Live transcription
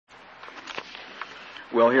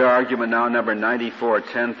We'll hear argument now number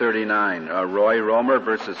 94-1039, Roy Romer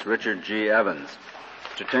versus Richard G. Evans.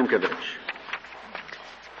 Mr. Timkovich.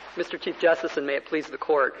 Mr. Chief Justice, and may it please the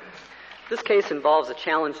Court, this case involves a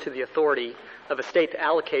challenge to the authority of a state to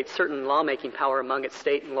allocate certain lawmaking power among its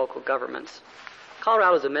state and local governments.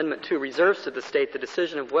 Colorado's Amendment 2 reserves to the state the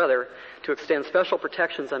decision of whether to extend special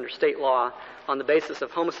protections under state law on the basis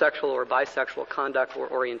of homosexual or bisexual conduct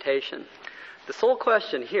or orientation. The sole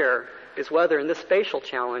question here is whether in this facial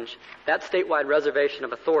challenge that statewide reservation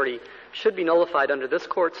of authority should be nullified under this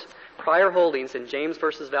Court's prior holdings in James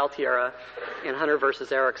versus Valtierra and Hunter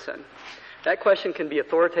versus Erickson. That question can be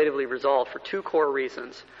authoritatively resolved for two core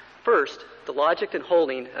reasons. First, the logic and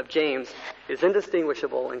holding of James is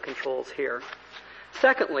indistinguishable and controls here.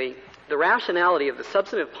 Secondly, the rationality of the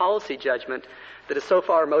substantive policy judgment that has so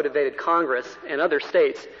far motivated Congress and other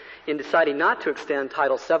states in deciding not to extend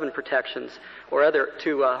Title VII protections or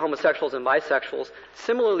to homosexuals and bisexuals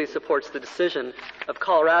similarly supports the decision of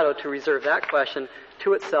Colorado to reserve that question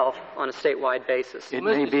to itself on a statewide basis. It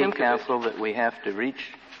may be, counsel, that we have to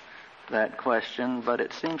reach that question, but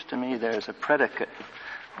it seems to me there's a predicate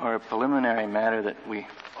or a preliminary matter that we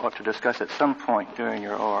ought to discuss at some point during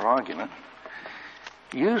your oral argument.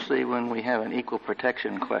 Usually when we have an equal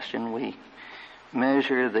protection question, we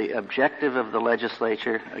measure the objective of the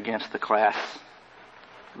legislature against the class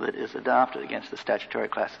that is adopted, against the statutory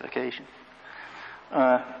classification.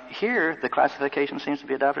 Here, the classification seems to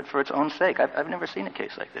be adopted for its own sake. I've never seen a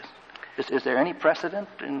case like this. Is there any precedent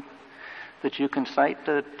that you can cite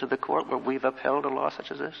to the Court where we've upheld a law such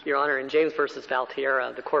as this? Your Honor, in James versus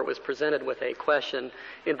Valtierra, the Court was presented with a question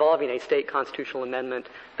involving a state constitutional amendment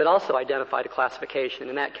that also identified a classification,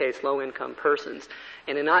 in that case, low-income persons.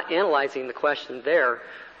 And in not analyzing the question there,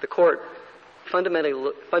 the Court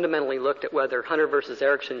fundamentally looked at whether Hunter versus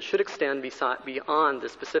Erickson should extend beyond the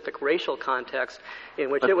specific racial context in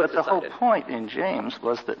which it was decided. But the whole point in James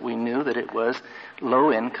was that we knew that it was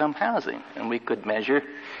low-income housing, and we could measure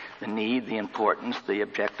the need, the importance, the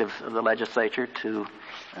objectives of the legislature to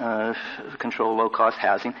control low-cost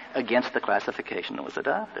housing against the classification that was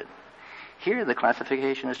adopted. Here, the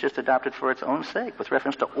classification is just adopted for its own sake with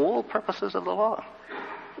reference to all purposes of the law.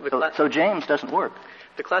 So James doesn't work.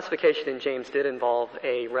 The classification in James did involve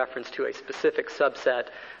a reference to a specific subset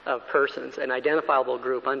of persons, an identifiable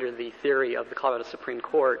group under the theory of the Colorado Supreme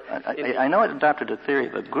Court. I know it adopted a theory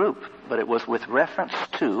of a group, but it was with reference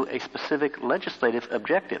to a specific legislative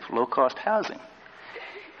objective, low-cost housing.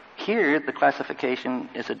 Here, the classification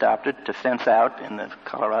is adopted to fence out, in the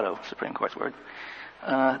Colorado Supreme Court's word,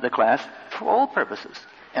 the class for all purposes.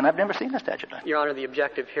 And I've never seen a statute like that. Your Honor, the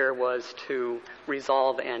objective here was to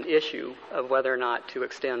resolve an issue of whether or not to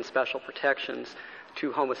extend special protections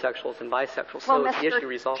to homosexuals and bisexuals. Well, so Mr. the issue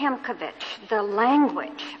resolved. Timkovich, the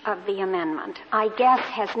language of the amendment, I guess,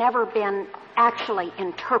 has never been actually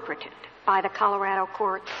interpreted by the Colorado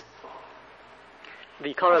courts.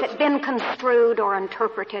 Has it been construed or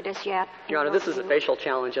interpreted as yet? Your Honor, this is a facial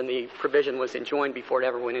challenge, and the provision was enjoined before it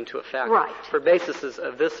ever went into effect. Right. For basis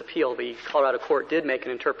of this appeal, the Colorado court did make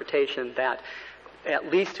an interpretation that, at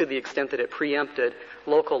least to the extent that it preempted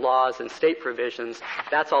local laws and state provisions,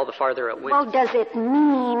 that's all the farther it went. Well, does it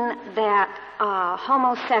mean that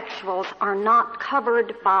homosexuals are not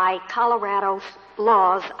covered by Colorado's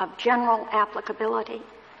laws of general applicability?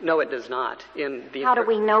 No, it does not. How do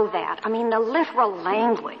we know that? I mean, the literal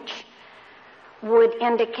language would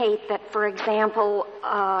indicate that, for example,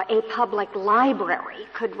 a public library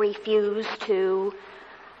could refuse to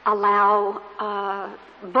allow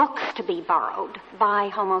books to be borrowed by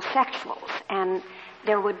homosexuals, and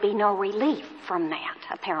there would be no relief from that,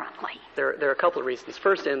 apparently. There are a couple of reasons.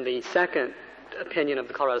 First, in the second opinion of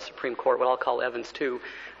the Colorado Supreme Court, what I'll call Evans 2,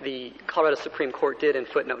 the Colorado Supreme Court did, in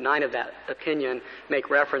footnote 9 of that opinion, make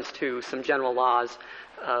reference to some general laws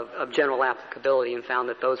of general applicability and found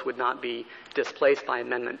that those would not be displaced by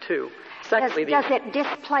Amendment 2. Secondly, does it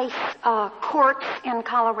displace courts in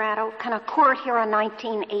Colorado? Can a court hear a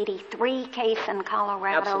 1983 case in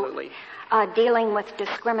Colorado? Absolutely. Dealing with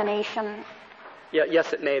discrimination? Yeah,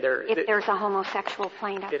 yes, it may. If there's a homosexual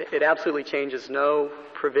plaintiff? It absolutely changes no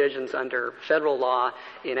provisions under federal law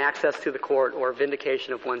in access to the court or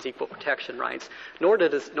vindication of one's equal protection rights, nor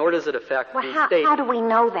does it affect the state. How do we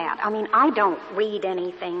know that? I mean, I don't read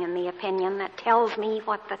anything in the opinion that tells me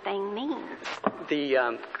what the thing means.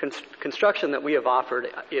 The construction that we have offered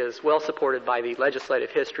is well supported by the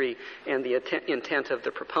legislative history and the intent of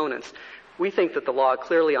the proponents. We think that the law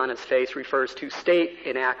clearly on its face refers to state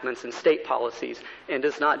enactments and state policies and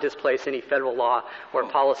does not displace any federal law or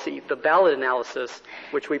policy. The ballot analysis,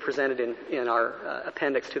 which we presented in our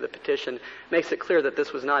appendix to the petition, makes it clear that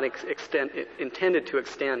this was not intended to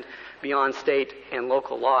extend beyond state and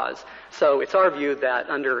local laws. So it's our view that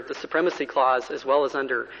under the Supremacy Clause, as well as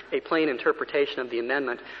under a plain interpretation of the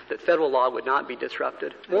amendment, that federal law would not be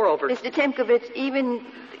disrupted. Moreover, Mr. Timkovich, even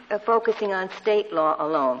focusing on state law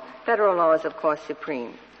alone, federal law is, of course,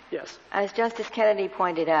 supreme. yes, As Justice Kennedy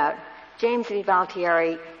pointed out, James v.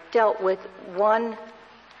 Valtieri dealt with one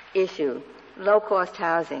issue, low-cost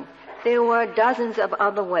housing. There were dozens of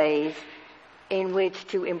other ways in which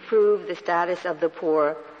to improve the status of the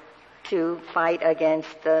poor to fight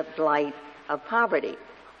against the blight of poverty.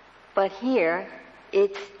 But here,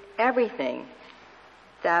 it's everything.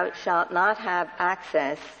 Thou shalt not have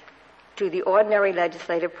access to the ordinary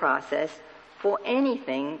legislative process for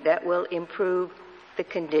anything that will improve the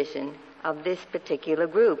condition of this particular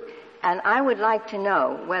group. And I would like to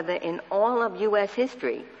know whether in all of U.S.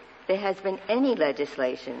 history there has been any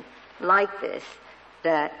legislation like this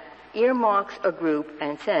that earmarks a group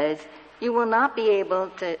and says you will not be able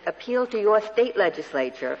to appeal to your state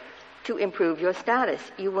legislature to improve your status.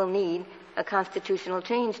 You will need a constitutional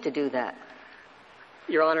change to do that.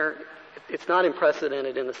 Your Honor, it's not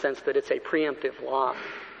unprecedented in the sense that it's a preemptive law.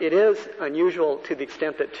 It is unusual to the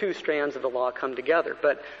extent that two strands of the law come together,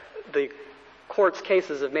 but the Court's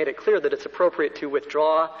cases have made it clear that it's appropriate to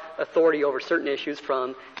withdraw authority over certain issues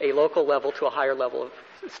from a local level to a higher level of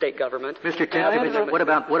state government. Mr. Timkovich,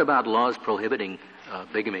 what about laws prohibiting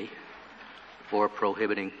bigamy or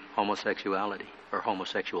prohibiting homosexuality or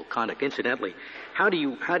homosexual conduct? Incidentally, how do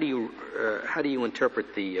you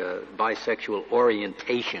interpret the bisexual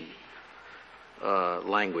orientation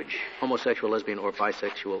language? Homosexual, lesbian, or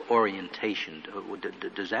bisexual orientation.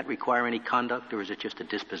 Does that require any conduct, or is it just a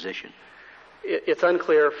disposition? It's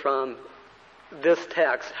unclear from this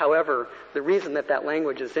text. However, the reason that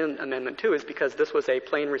language is in Amendment 2 is because this was a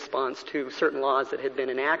plain response to certain laws that had been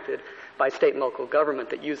enacted by state and local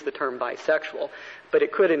government that used the term bisexual. But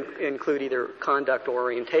it could include either conduct or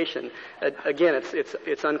orientation. Again,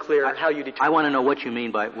 it's unclear how you determine. I want to know what you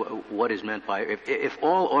mean by what is meant by if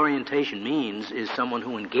all orientation means is someone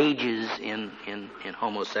who engages in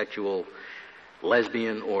homosexual,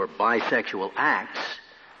 lesbian, or bisexual acts,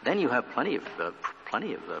 then you have plenty of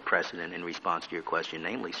precedent in response to your question,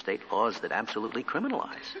 namely state laws that absolutely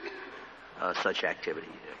criminalize such activity,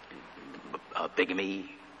 bigamy,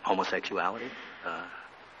 homosexuality.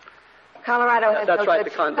 Colorado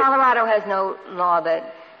has no law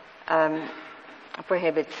that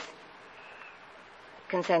prohibits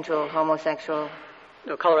consensual homosexual.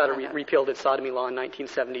 No, Colorado repealed its sodomy law in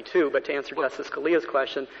 1972. But to answer Justice Scalia's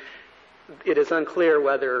question, it is unclear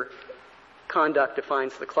whether conduct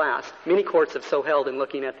defines the class. Many courts have so held in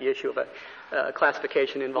looking at the issue of a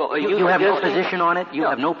classification involving. You have no position on it? You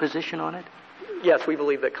have no position on it? Yes, we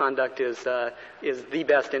believe that conduct is the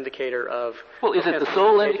best indicator of. Well, is it the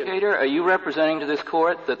sole indicator? Are you representing to this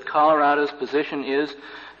court that Colorado's position is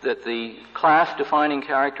that the class-defining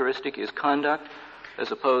characteristic is conduct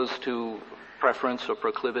as opposed to preference or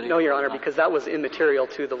proclivity? No, Your Honor, because that was immaterial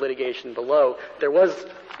to the litigation below. There was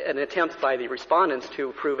an attempt by the respondents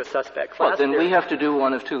to prove a suspect class. Well, then we have to do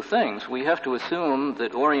one of two things. We have to assume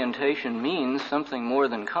that orientation means something more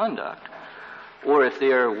than conduct. Or if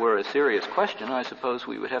there were a serious question, I suppose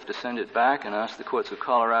we would have to send it back and ask the courts of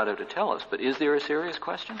Colorado to tell us. But is there a serious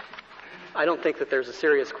question? I don't think that there's a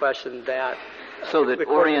serious question that. So that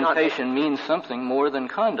orientation means something more than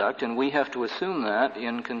conduct, and we have to assume that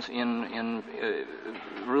in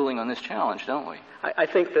ruling on this challenge, don't we? I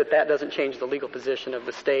think that doesn't change the legal position of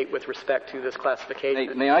the state with respect to this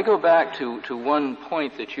classification. May I go back to one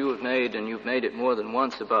point that you have made, and you've made it more than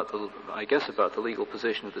once about the legal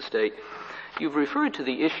position of the state. You've referred to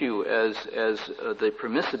the issue as the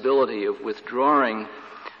permissibility of withdrawing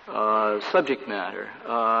subject matter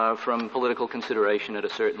from political consideration at a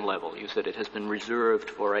certain level. You said it has been reserved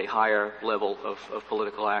for a higher level of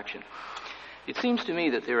political action. It seems to me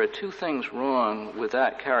that there are two things wrong with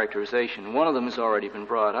that characterization. One of them has already been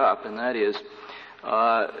brought up, and that is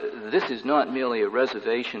this is not merely a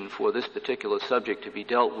reservation for this particular subject to be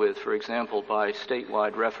dealt with, for example, by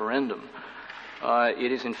statewide referendum.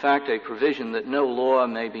 It is, in fact, a provision that no law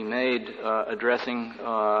may be made addressing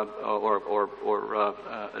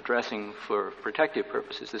addressing for protective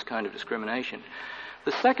purposes this kind of discrimination.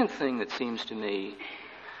 The second thing that seems to me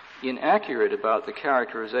inaccurate about the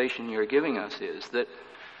characterization you're giving us is that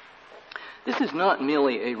this is not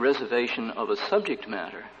merely a reservation of a subject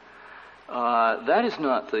matter. That is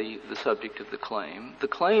not the subject of the claim. The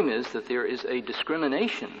claim is that there is a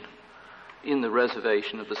discrimination in the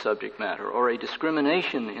reservation of the subject matter, or a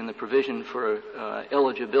discrimination in the provision for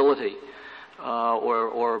eligibility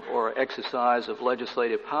or exercise of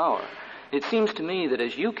legislative power. It seems to me that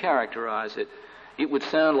as you characterize it, it would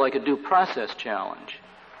sound like a due process challenge.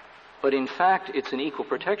 But in fact, it's an equal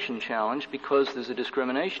protection challenge because there's a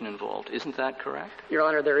discrimination involved. Isn't that correct? Your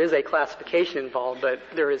Honor, there is a classification involved, but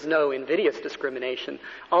there is no invidious discrimination.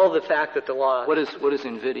 All the fact that the law... What does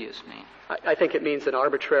invidious mean? I think it means an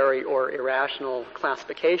arbitrary or irrational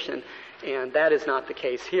classification, and that is not the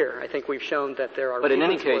case here. I think we've shown that there are... But in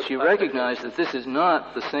any case, you recognize that this is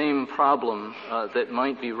not the same problem that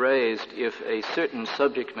might be raised if a certain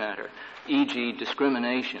subject matter, e.g.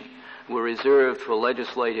 discrimination, were reserved for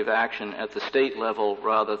legislative action at the state level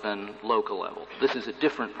rather than local level. This is a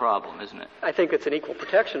different problem, isn't it? I think it's an equal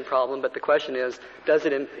protection problem, but the question is, does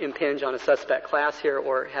it impinge on a suspect class here,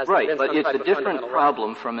 or has it been some type of fundamental right? Right, but it's a different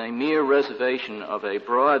problem from a mere reservation of a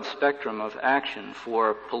broad spectrum of action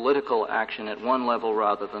for political action at one level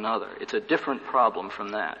rather than other. It's a different problem from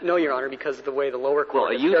that. No, Your Honor, because of the way the lower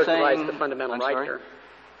court has characterized the fundamental right here.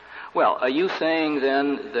 Well, are you saying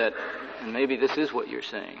then that, and maybe this is what you're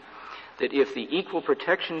saying, that if the equal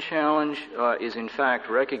protection challenge is in fact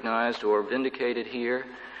recognized or vindicated here,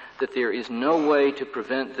 that there is no way to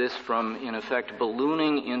prevent this from, in effect,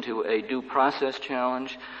 ballooning into a due process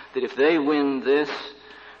challenge, that if they win this,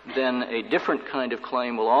 then a different kind of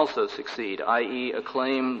claim will also succeed, i.e. a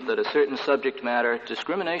claim that a certain subject matter,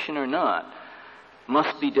 discrimination or not,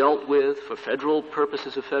 must be dealt with for federal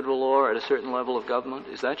purposes of federal law at a certain level of government?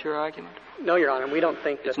 Is that your argument? No, Your Honor, we don't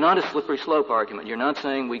think that... It's not a slippery slope argument. You're not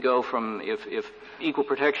saying we go from, if equal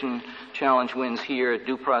protection challenge wins here,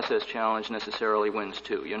 due process challenge necessarily wins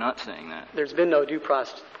too. You're not saying that. There's been no due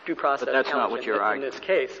process but that's not what you're arguing. In this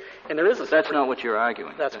case. And there is a... That's not what you're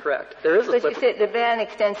arguing. That's correct. There is a... But you said the ban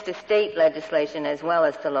extends to state legislation as well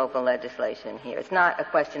as to local legislation here. It's not a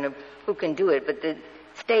question of who can do it, but the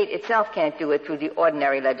state itself can't do it through the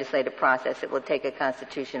ordinary legislative process. It will take a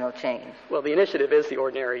constitutional change. Well, the initiative is the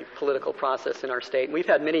ordinary political process in our state. We've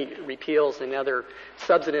had many repeals and other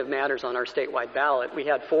substantive matters on our statewide ballot. We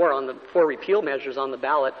had four repeal measures on the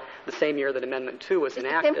ballot the same year that Amendment 2 was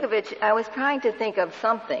enacted. Mr. Simkovich, I was trying to think of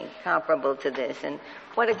something comparable to this, and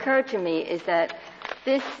what occurred to me is that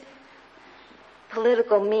this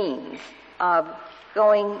political means of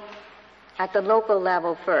going at the local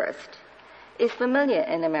level first is familiar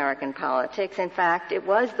in American politics. In fact, it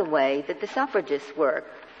was the way that the suffragists worked.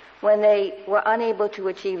 When they were unable to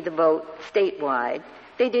achieve the vote statewide,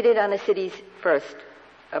 they did it on a city's first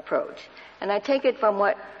approach. And I take it from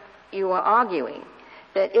what you were arguing,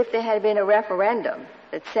 that if there had been a referendum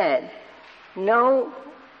that said no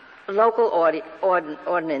local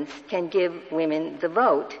ordinance can give women the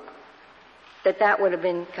vote, that would have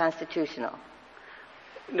been constitutional.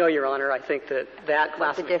 No, Your Honor. I think that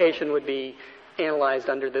classification would be analyzed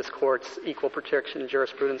under this Court's equal protection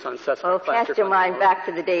jurisprudence on suspect class. Cast your mind back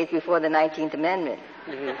to the days before the 19th Amendment.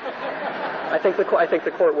 Mm-hmm. I think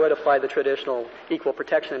the Court would apply the traditional equal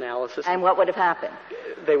protection analysis. And what would have happened?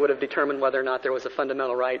 They would have determined whether or not there was a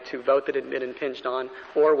fundamental right to vote that had been impinged on,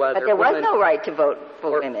 or whether... But there was no right to vote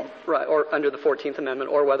for women. Right, or under the 14th Amendment,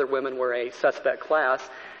 or whether women were a suspect class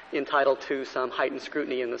entitled to some heightened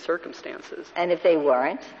scrutiny in the circumstances. And if they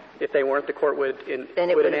weren't? If they weren't, the Court would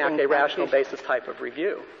enact a rational basis type of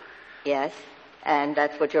review. Yes, and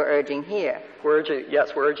that's what you're urging here. We're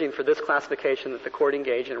urging for this classification that the Court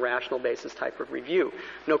engage in a rational basis type of review.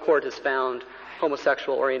 No court has found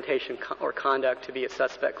homosexual orientation or conduct to be a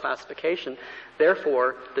suspect classification.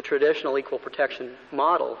 Therefore, the traditional equal protection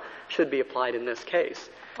model should be applied in this case.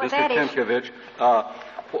 Well, Mr. Timkovich,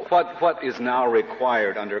 what is now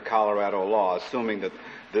required under Colorado law, assuming that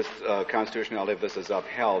this constitutionality of this is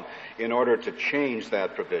upheld, in order to change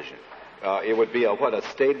that provision? It would be a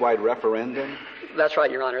statewide referendum? That's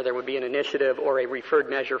right, Your Honor. There would be an initiative or a referred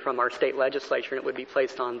measure from our state legislature, and it would be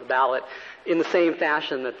placed on the ballot in the same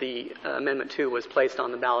fashion that the Amendment 2 was placed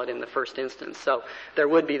on the ballot in the first instance. So there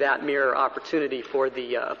would be that mirror opportunity for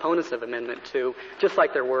the opponents of Amendment 2, just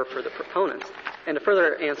like there were for the proponents. And to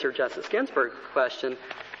further answer Justice Ginsburg's question,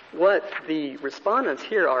 what the respondents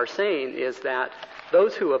here are saying is that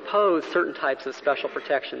those who oppose certain types of special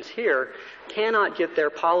protections here cannot get their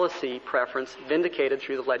policy preference vindicated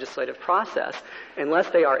through the legislative process unless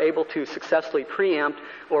they are able to successfully preempt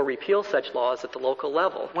or repeal such laws at the local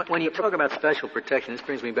level. When you talk about special protection, this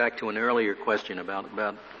brings me back to an earlier question about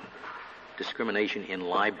discrimination in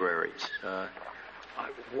libraries.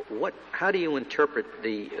 How do you interpret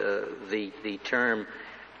the term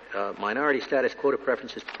minority status quota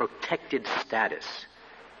preference is protected status.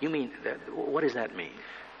 You mean, what does that mean?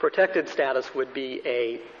 Protected status would be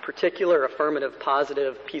a particular affirmative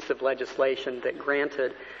positive piece of legislation that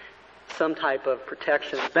granted some type of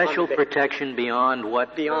protection. Special protection beyond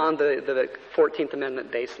what? Beyond the 14th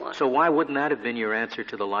Amendment baseline. So why wouldn't that have been your answer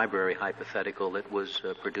to the library hypothetical that was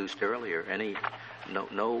produced earlier?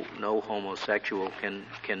 No homosexual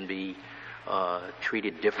can be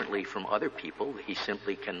treated differently from other people. He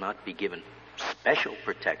simply cannot be given special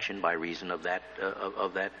protection by reason of that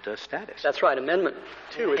status. That's right. Amendment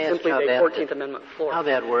 2 is simply the 14th Amendment floor. How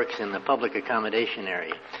that works in the public accommodation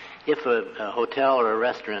area. If a hotel or a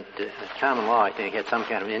restaurant, common law, I think, had some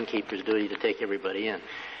kind of innkeeper's duty to take everybody in,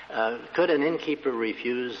 could an innkeeper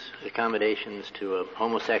refuse accommodations to a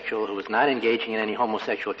homosexual who was not engaging in any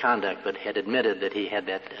homosexual conduct but had admitted that he had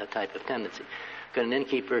that type of tendency? Could an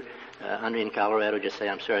innkeeper in Colorado just say,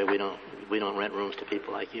 "I'm sorry, we don't rent rooms to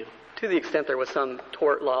people like you"? To the extent there was some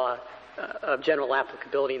tort law of general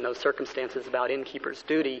applicability in those circumstances about innkeeper's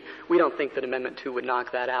duty, we don't think that Amendment 2 would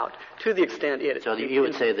knock that out. To the extent it... So you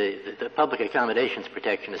would say the public accommodations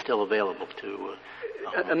protection is still available to...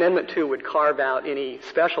 Amendment 2 would carve out any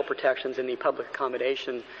special protections in the public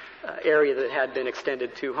accommodation area that had been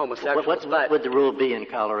extended to homosexuals. What would the rule be in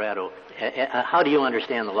Colorado? How do you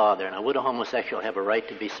understand the law there? Now, would a homosexual have a right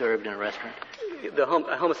to be served in a restaurant? A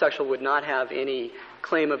homosexual would not have any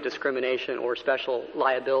claim of discrimination or special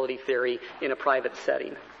liability theory in a private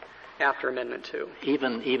setting after Amendment 2.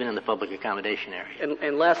 Even in the public accommodation area?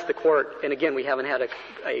 Unless the court, and again, we haven't had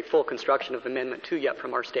a full construction of Amendment 2 yet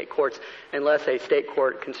from our state courts, unless a state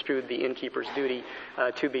court construed the innkeeper's duty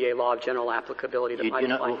to be a law of general applicability that might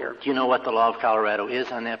apply here. Do you know what the law of Colorado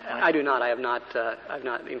is on that point? I do not. I have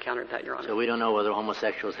not encountered that, Your Honor. So we don't know whether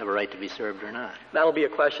homosexuals have a right to be served or not? That'll be a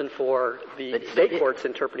question for the state courts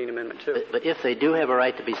interpreting Amendment 2. But if they do have a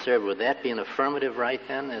right to be served, would that be an affirmative right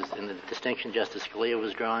then, as in the distinction Justice Scalia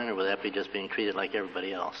was drawing, or would that be just being treated like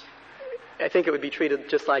everybody else? I think it would be treated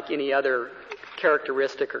just like any other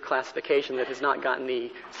characteristic or classification that has not gotten the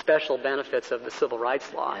special benefits of the civil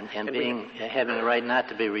rights law. And having the right not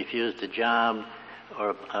to be refused a job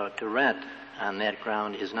or to rent on that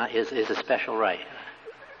ground is a special right.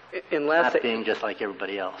 Unless not being just like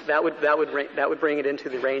everybody else. That would bring it into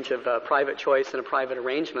the range of private choice and private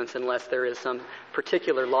arrangements, unless there is some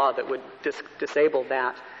particular law that would disable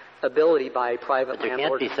that ability by private landlords. There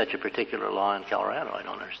can't be such a particular law in Colorado, I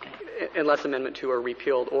don't understand. Unless Amendment 2 are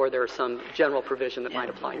repealed or there's some general provision that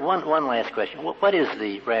might apply. One last question. What is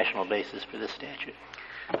the rational basis for this statute?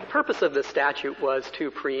 The purpose of this statute was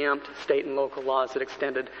to preempt state and local laws that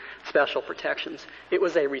extended special protections. It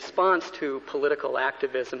was a response to political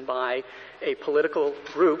activism by a political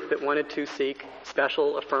group that wanted to seek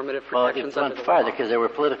special affirmative protections under the law. Farther, because there were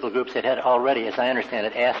political groups that had already, as I understand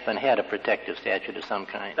it, Aspen had a protective statute of some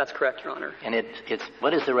kind. That's correct, Your Honor. And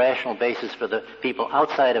what is the rational basis for the people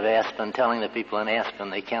outside of Aspen telling the people in Aspen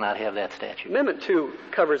they cannot have that statute? Amendment 2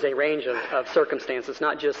 covers a range of circumstances,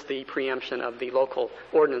 not just the preemption of the local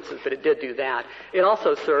ordinances, but it did do that. It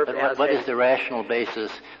also served as what is the rational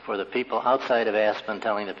basis for the people outside of Aspen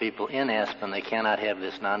telling the people in Aspen they cannot have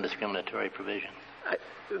this non-discriminatory provision?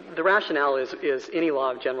 The rationale is any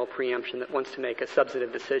law of general preemption that wants to make a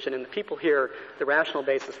substantive decision. And the people here, the rational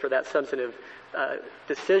basis for that substantive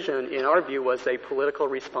decision, in our view, was a political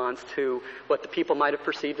response to what the people might have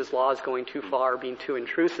perceived as laws going too far, being too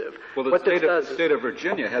intrusive. Well, the state of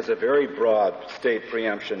Virginia has a very broad state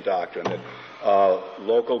preemption doctrine that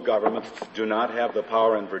local governments do not have the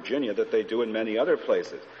power in Virginia that they do in many other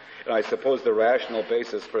places. And I suppose the rational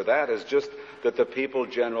basis for that is just that the people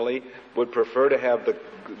generally would prefer to have the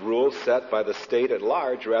rules set by the state at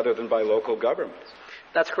large rather than by local governments.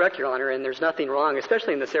 That's correct, Your Honor, and there's nothing wrong,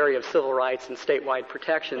 especially in this area of civil rights and statewide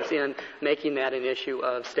protections, in making that an issue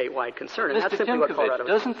of statewide concern. And that's simply what Colorado is.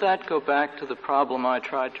 Doesn't that go back to the problem I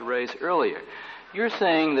tried to raise earlier? You're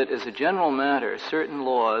saying that as a general matter, certain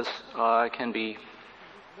laws can be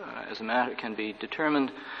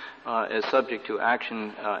determined as subject to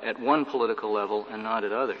action at one political level and not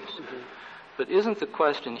at others. Mm-hmm. But isn't the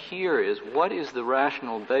question here is what is the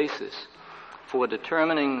rational basis for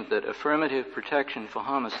determining that affirmative protection for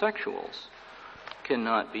homosexuals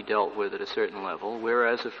cannot be dealt with at a certain level,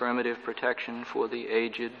 whereas affirmative protection for the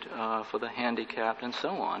aged, for the handicapped, and so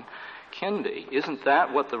on can be? Isn't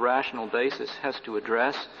that what the rational basis has to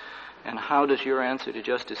address? And how does your answer to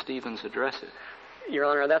Justice Stevens address it? Your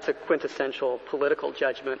Honor, that's a quintessential political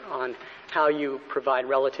judgment on how you provide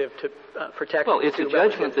relative to protection. Well, it's a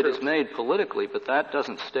judgment that is made politically, but that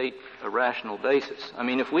doesn't state a rational basis. I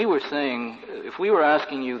mean, if we were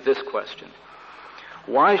asking you this question,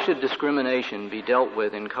 Why should discrimination be dealt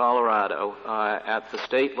with in Colorado at the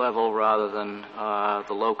state level rather than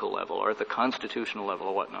the local level or at the constitutional level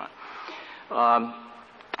or whatnot?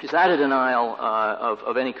 Is that a denial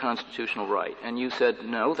of any constitutional right? And you said,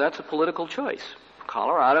 no, that's a political choice.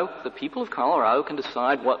 Colorado, the people of Colorado can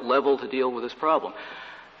decide what level to deal with this problem.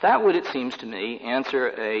 That would, it seems to me, answer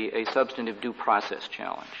a substantive due process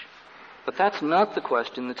challenge. But that's not the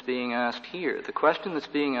question that's being asked here. The question that's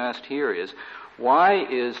being asked here is, why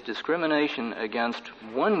is discrimination against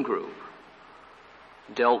one group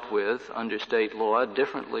dealt with under state law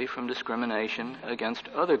differently from discrimination against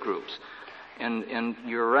other groups? And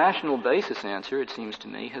your rational basis answer, it seems to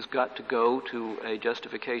me, has got to go to a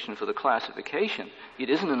justification for the classification.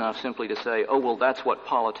 It isn't enough simply to say, oh, well, that's what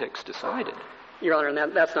politics decided. Your Honor,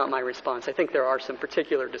 and that's not my response. I think there are some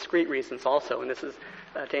particular discrete reasons also, and this is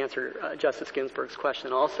to answer Justice Ginsburg's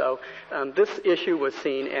question also. This issue was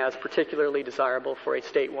seen as particularly desirable for a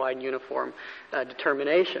statewide uniform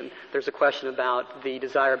determination. There's a question about the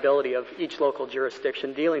desirability of each local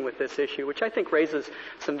jurisdiction dealing with this issue, which I think raises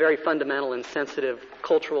some very fundamental and sensitive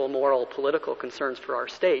cultural, moral, political concerns for our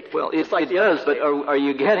state. Well, it does, but are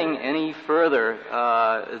you getting any further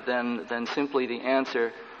than simply the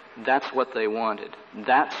answer, that's what they wanted.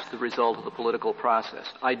 That's the result of the political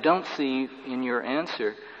process. I don't see in your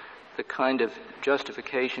answer the kind of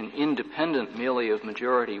justification independent merely of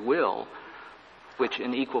majority will, which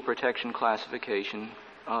an equal protection classification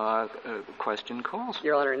question calls for.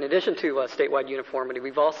 Your Honor, in addition to statewide uniformity,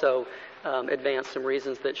 we've also advanced some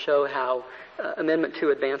reasons that show how Amendment 2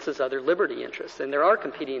 advances other liberty interests. And there are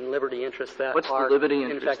competing liberty interests that What's are the liberty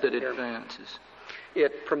interest that it here. advances?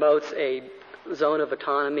 It promotes a zone of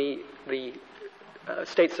autonomy. The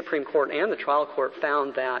state Supreme Court and the trial court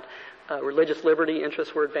found that religious liberty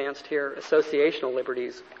interests were advanced here, associational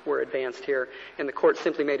liberties were advanced here, and the court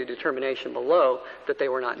simply made a determination below that they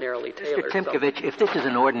were not narrowly tailored. Mr. Timkovich, if this is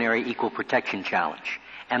an ordinary equal protection challenge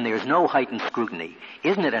and there's no heightened scrutiny,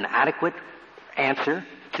 isn't it an adequate answer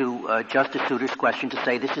to Justice Souter's question to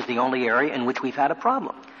say this is the only area in which we've had a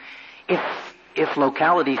problem? If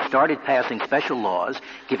localities started passing special laws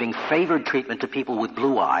giving favored treatment to people with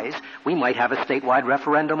blue eyes, we might have a statewide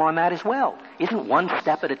referendum on that as well. Isn't one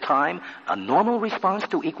step at a time a normal response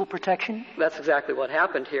to equal protection? That's exactly what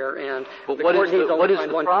happened here, and but the what court is needs the, only what is find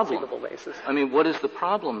the one problem? conceivable basis. I mean, what is the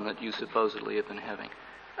problem that you supposedly have been having?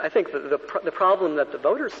 I think the problem that the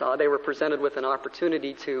voters saw, they were presented with an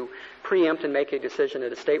opportunity to preempt and make a decision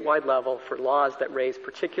at a statewide level for laws that raise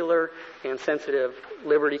particular and sensitive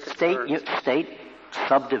liberty concerns. State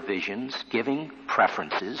subdivisions giving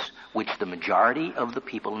preferences which the majority of the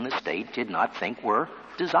people in the state did not think were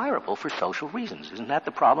desirable for social reasons. Isn't that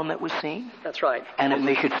the problem that we're seeing? That's right. And if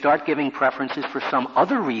they should start giving preferences for some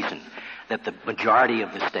other reason that the majority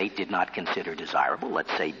of the state did not consider desirable,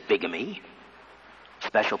 let's say bigamy,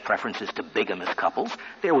 special preferences to bigamous couples,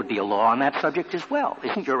 there would be a law on that subject as well.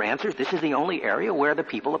 Isn't your answer, this is the only area where the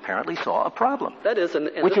people apparently saw a problem? That is.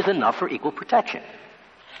 Which is enough for equal protection.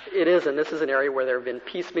 It is, and this is an area where there have been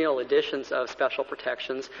piecemeal additions of special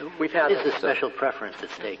protections. What is the special preference at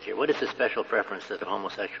stake here? What is the special preference that the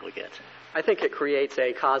homosexual gets? I think it creates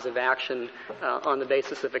a cause of action on the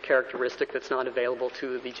basis of a characteristic that's not available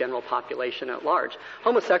to the general population at large.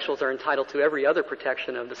 Homosexuals are entitled to every other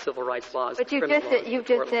protection of the civil rights laws. But you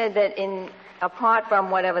just said that apart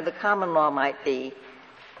from whatever the common law might be,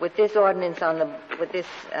 with this ordinance with this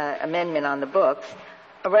amendment on the books,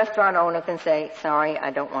 a restaurant owner can say, sorry,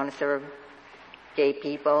 I don't want to serve gay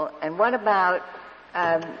people. And what about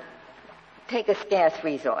take a scarce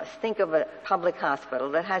resource. Think of a public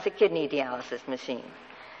hospital that has a kidney dialysis machine.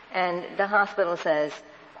 And the hospital says,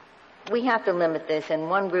 we have to limit this, and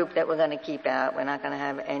one group that we're going to keep out, we're not going to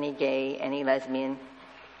have any gay, any lesbian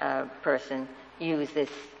person use this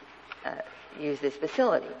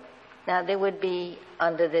facility. Now, there would be,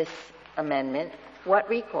 under this amendment, what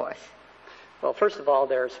recourse? Well, first of all,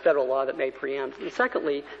 there's federal law that may preempt. And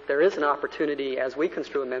secondly, there is an opportunity, as we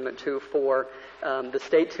construe Amendment 2, for the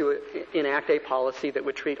state to enact a policy that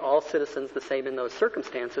would treat all citizens the same in those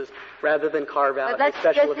circumstances, rather than carve out a special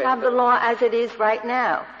event. Let's just have the law as it is right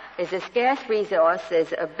now. There's a scarce resource.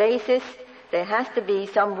 There's a basis. There has to be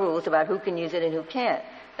some rules about who can use it and who can't.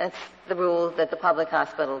 That's the rule that the public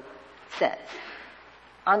hospital sets.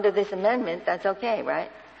 Under this amendment, that's okay,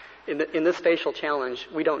 right? In this facial challenge,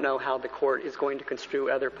 we don't know how the court is going to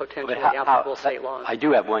construe other potentially applicable state laws. I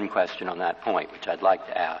do have one question on that point, which I'd like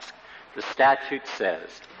to ask. The statute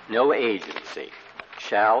says, no agency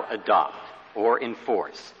shall adopt or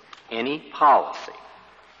enforce any policy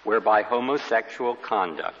whereby homosexual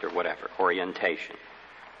conduct or whatever, orientation,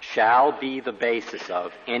 shall be the basis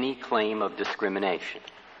of any claim of discrimination.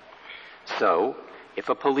 So, if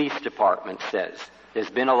a police department says there's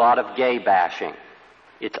been a lot of gay bashing,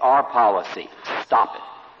 it's our policy, stop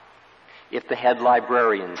it. If the head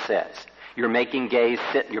librarian says you're making gays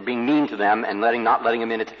sit, you're being mean to them and not letting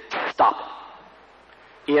them in, stop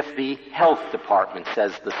it. If the health department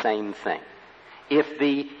says the same thing, if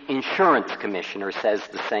the insurance commissioner says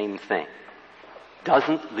the same thing,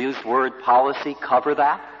 doesn't this word policy cover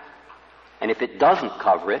that? And if it doesn't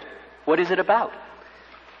cover it, what is it about?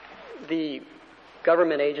 The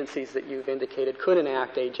government agencies that you've indicated could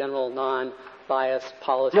enact a general non-bias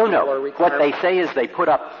policy or requirement. What they say is they put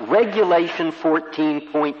up Regulation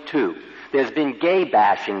 14.2. There's been gay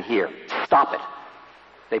bashing here. Stop it.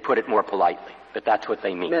 They put it more politely, but that's what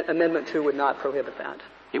they mean. Amendment 2 would not prohibit that.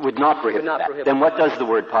 It would not prohibit that. Then what does the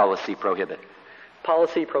word policy prohibit?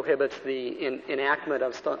 Policy prohibits the enactment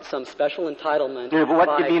of some special entitlement. Yeah,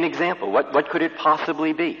 but give me an example. What could it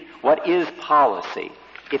possibly be? What is policy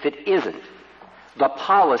if it isn't the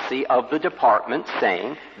policy of the department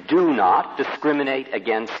saying, do not discriminate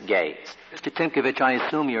against gays? Mr. Timkovich, I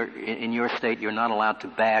assume in your state you're not allowed to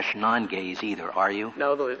bash non-gays either, are you?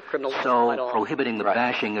 No, the criminal law So at all. prohibiting the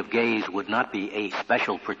bashing of gays would not be a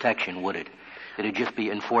special protection, would it? It would just be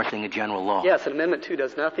enforcing a general law. Yes, and Amendment 2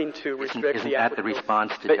 does nothing to restrict Isn't the that the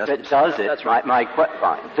response to but justice? does it, That's right.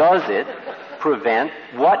 does it prevent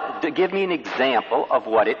give me an example of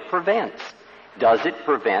what it prevents. Does it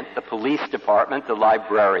prevent the police department, the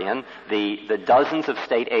librarian, the dozens of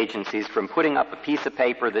state agencies from putting up a piece of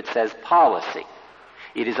paper that says policy?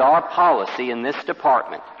 It is our policy in this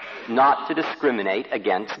department not to discriminate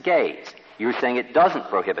against gays. You're saying it doesn't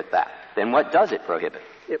prohibit that. Then what does it prohibit?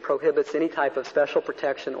 It prohibits any type of special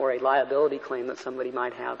protection or a liability claim that somebody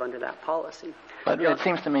might have under that policy. But it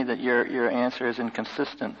seems to me that your answer is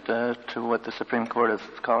inconsistent to what the Supreme Court of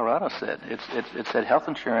Colorado said. It said health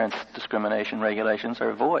insurance discrimination regulations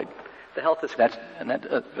are void. The health is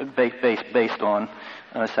based on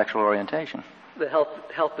sexual orientation. The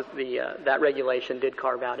that regulation did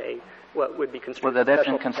carve out what would be construed. Well, that's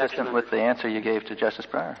special inconsistent protection with the answer you gave to Justice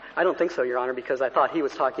Breyer. I don't think so, Your Honor, because I thought he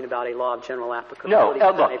was talking about a law of general applicability.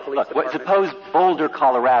 No, within a police department. Suppose Boulder,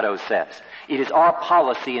 Colorado says it is our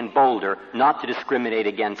policy in Boulder not to discriminate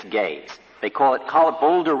against gays. They call it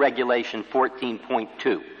Boulder Regulation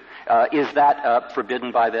 14.2. Is that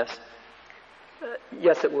forbidden by this?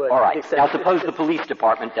 Yes, it would. All right. Now, suppose the police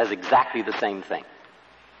department does exactly the same thing.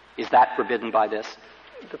 Is that forbidden by this?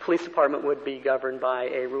 The police department would be governed by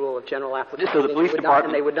a rule of general applicability. So the police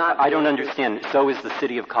department, they would not. I don't understand. So is the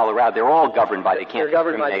city of Colorado. They're all governed by. They can't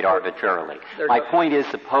discriminate arbitrarily. My point is,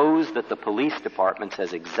 suppose that the police department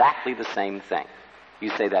says exactly the same thing.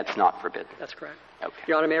 You say that's not forbidden. That's correct. Okay.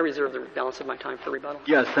 Your Honor, may I reserve the balance of my time for rebuttal?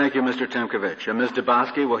 Yes, thank you, Mr. Timkovich. Ms.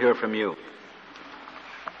 Dubosky, we'll hear from you.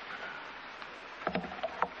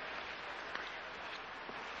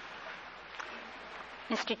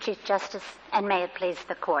 Mr. Chief Justice, and may it please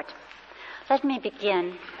the Court. Let me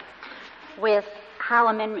begin with how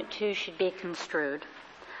Amendment 2 should be construed,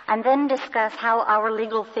 and then discuss how our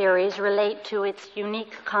legal theories relate to its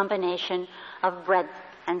unique combination of breadth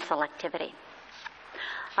and selectivity.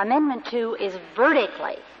 Amendment 2 is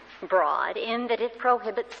vertically broad in that it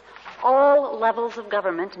prohibits all levels of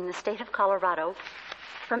government in the state of Colorado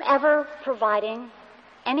from ever providing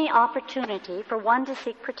any opportunity for one to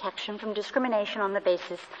seek protection from discrimination on the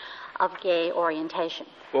basis of gay orientation.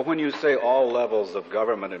 Well, when you say all levels of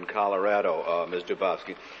government in Colorado, Ms.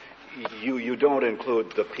 Dubosky, you don't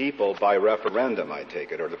include the people by referendum, I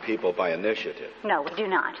take it, or the people by initiative. No, we do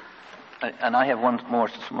not. And I have one more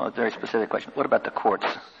very specific question. What about the courts?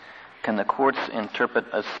 Can the courts interpret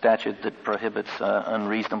a statute that prohibits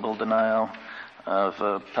unreasonable denial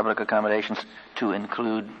of public accommodations to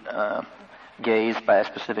include gays by a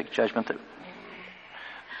specific judgment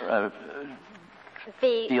that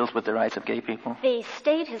deals with the rights of gay people? The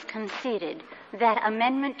state has conceded that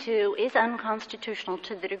Amendment 2 is unconstitutional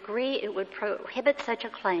to the degree it would prohibit such a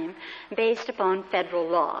claim based upon federal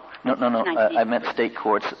law. No. I meant state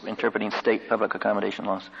courts interpreting state public accommodation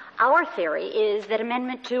laws. Our theory is that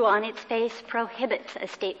Amendment 2 on its face prohibits a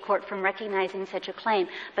state court from recognizing such a claim,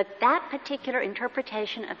 but that particular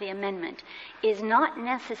interpretation of the amendment is not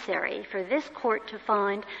necessary for this court to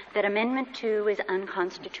find that Amendment 2 is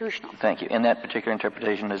unconstitutional. Thank you. And that particular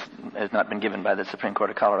interpretation has not been given by the Supreme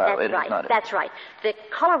Court of Colorado. That's right. The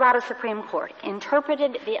Colorado Supreme Court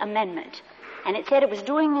interpreted the amendment, and it said it was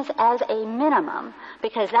doing this as a minimum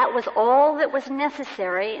because that was all that was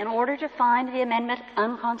necessary in order to find the amendment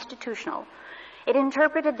unconstitutional. It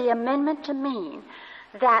interpreted the amendment to mean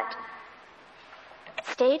that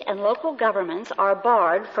state and local governments are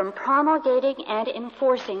barred from promulgating and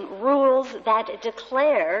enforcing rules that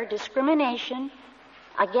declare discrimination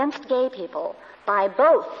against gay people by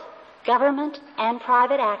both government and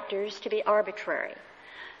private actors to be arbitrary.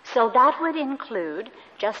 So that would include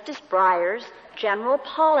Justice Breyer's general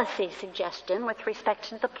policy suggestion with respect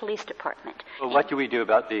to the police department. Well, what do we do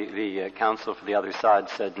about the counsel for the other side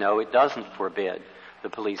said, no, it doesn't forbid the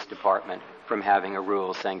police department from having a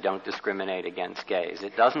rule saying don't discriminate against gays.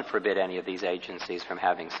 It doesn't forbid any of these agencies from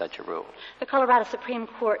having such a rule. The Colorado Supreme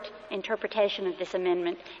Court interpretation of this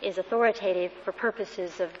amendment is authoritative for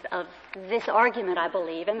purposes of this argument, I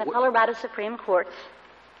believe, and the Colorado Supreme Court.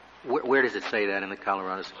 Where does it say that in the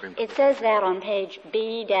Colorado Supreme Court? It says that on page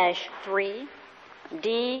B-3,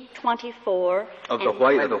 D-24. Of the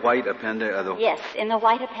white appendix? Yes, in the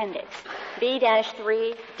white appendix.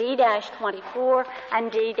 B-3, D-24,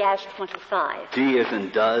 and D-25. D is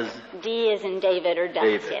in does? D is in David or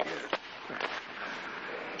does, David, yes.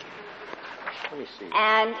 Let me see.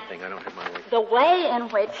 And I don't have my the way in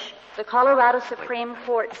which the Colorado Supreme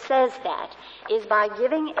Court says that is by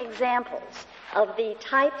giving examples of the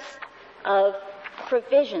types of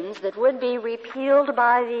provisions that would be repealed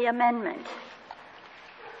by the amendment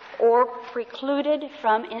or precluded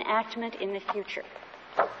from enactment in the future.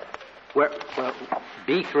 Well,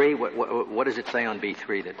 B3, what does it say on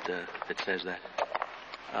B3 that says that?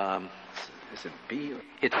 Is it B?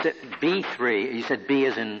 It's B3. You said B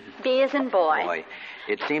as in... B as in boy.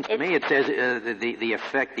 It seems to me it says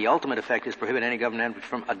the ultimate effect is prohibit any government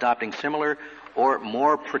from adopting similar or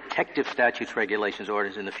more protective statutes, regulations,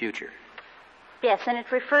 orders in the future. Yes, and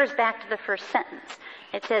it refers back to the first sentence.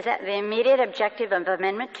 It says that the immediate objective of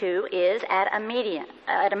Amendment 2 is, at a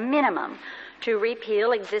minimum, to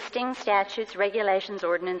repeal existing statutes, regulations,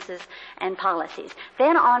 ordinances, and policies.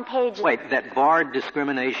 Then on page... Wait, that barred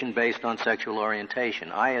discrimination based on sexual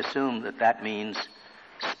orientation. I assume that means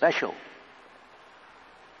special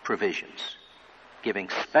provisions, giving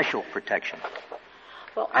special protection,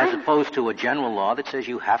 as opposed to a general law that says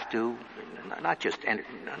you have to not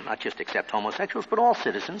just accept homosexuals, but all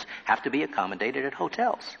citizens have to be accommodated at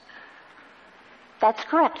hotels. That's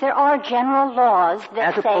correct. There are general laws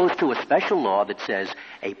that as opposed to a special law that says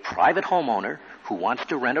a private homeowner who wants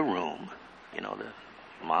to rent a room, the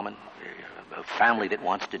mom and a family that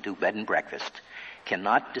wants to do bed and breakfast,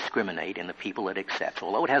 cannot discriminate in the people it accepts,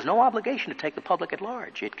 although it has no obligation to take the public at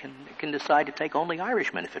large. It can decide to take only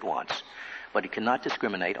Irishmen if it wants, but it cannot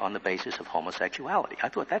discriminate on the basis of homosexuality. I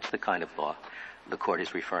thought that's the kind of law the Court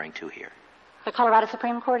is referring to here. The Colorado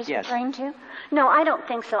Supreme Court is yes. referring to? No, I don't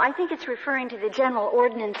think so. I think it's referring to the general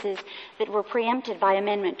ordinances that were preempted by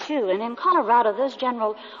Amendment 2. And in Colorado, those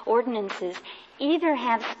general ordinances either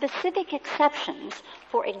have specific exceptions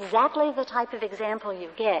for exactly the type of example you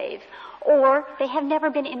gave, or they have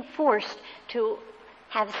never been enforced to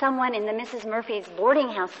have someone in the Mrs. Murphy's boarding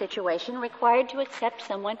house situation required to accept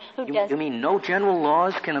someone who doesn't. You mean no general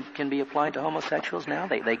laws can be applied to homosexuals now?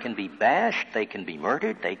 They can be bashed, they can be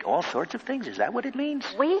murdered, all sorts of things. Is that what it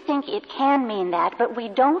means? We think it can mean that, but we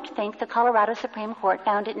don't think the Colorado Supreme Court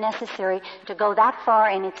found it necessary to go that far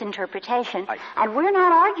in its interpretation. And we're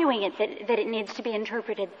not arguing that it needs to be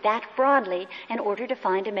interpreted that broadly in order to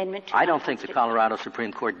find Amendment 2. I don't think the Colorado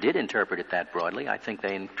Supreme Court did interpret it that broadly. I think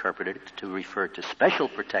they interpreted it to refer to special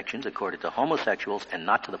protections accorded to homosexuals and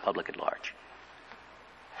not to the public at large.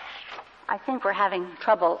 I think we're having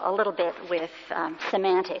trouble a little bit with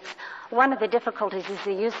semantics. One of the difficulties is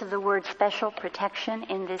the use of the word special protection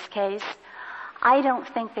in this case. I don't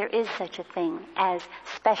think there is such a thing as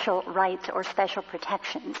special rights or special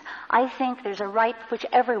protections. I think there's a right which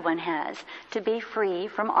everyone has to be free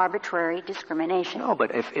from arbitrary discrimination. No, but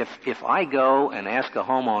if I go and ask a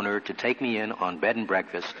homeowner to take me in on bed and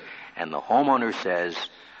breakfast and the homeowner says,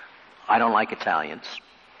 I don't like Italians,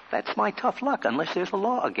 that's my tough luck unless there's a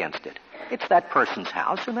law against it. It's that person's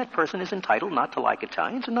house, and that person is entitled not to like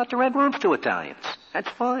Italians and not to rent rooms to Italians. That's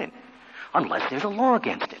fine, unless there's a law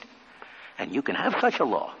against it. And you can have such a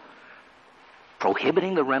law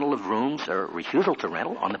prohibiting the rental of rooms or refusal to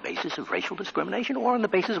rental on the basis of racial discrimination or on the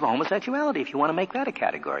basis of homosexuality, if you want to make that a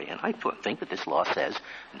category. And I think that this law says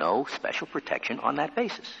no special protection on that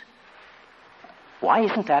basis. Why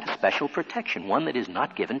isn't that a special protection, one that is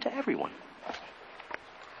not given to everyone?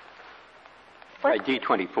 Right,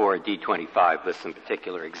 D24 or D25 lists some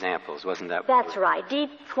particular examples, wasn't that? That's right,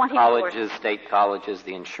 D24. Colleges, state colleges,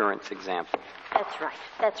 the insurance example.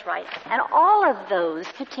 That's right. And all of those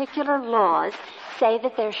particular laws say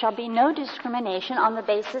that there shall be no discrimination on the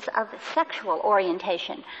basis of sexual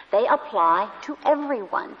orientation. They apply to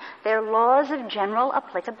everyone. They're laws of general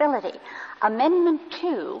applicability. Amendment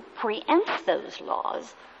 2 preempts those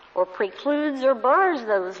laws, or precludes or bars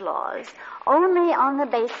those laws, only on the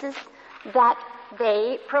basis that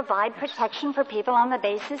they provide protection for people on the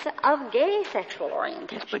basis of gay sexual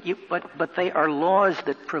orientation. Yes, but they are laws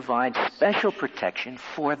that provide special protection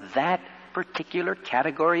for that particular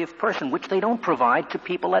category of person, which they don't provide to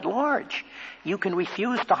people at large. You can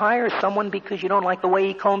refuse to hire someone because you don't like the way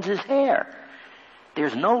he combs his hair.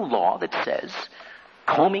 There's no law that says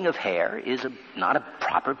combing of hair is not a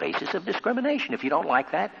proper basis of discrimination. If you don't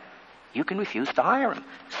like that, you can refuse to hire him.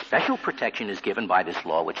 Special protection is given by this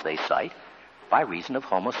law, which they cite, by reason of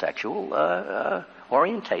homosexual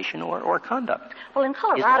orientation or conduct. Well, in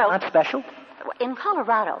Colorado... Is that not special? In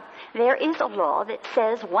Colorado, there is a law that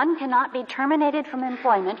says one cannot be terminated from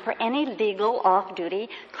employment for any legal off-duty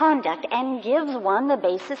conduct, and gives one the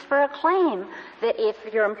basis for a claim that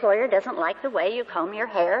if your employer doesn't like the way you comb your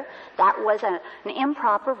hair, that was an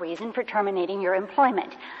improper reason for terminating your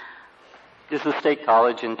employment. Does the state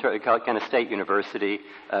college, can a state university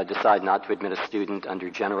decide not to admit a student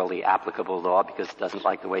under generally applicable law because it doesn't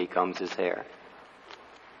like the way he combs his hair?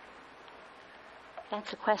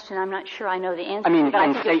 That's a question I'm not sure I know the answer I mean, to.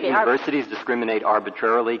 can state universities discriminate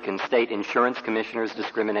arbitrarily? Can state insurance commissioners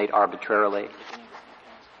discriminate arbitrarily?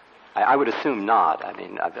 I would assume not. I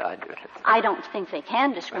mean, I don't think they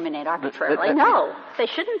can discriminate arbitrarily. No, they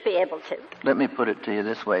shouldn't be able to. Let me put it to you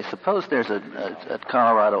this way. Suppose there's a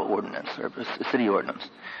Colorado ordinance, or a city ordinance,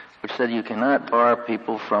 which said you cannot bar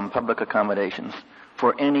people from public accommodations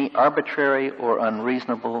for any arbitrary or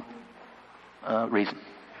unreasonable reason.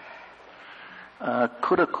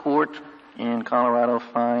 Could a court in Colorado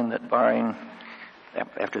find that barring,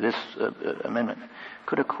 after this amendment,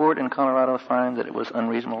 could a court in Colorado find that it was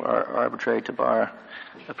unreasonable or arbitrary to bar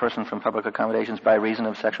a person from public accommodations by reason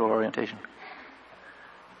of sexual orientation?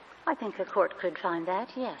 I think a court could find that,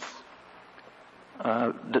 yes.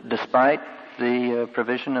 Despite the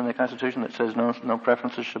provision in the Constitution that says no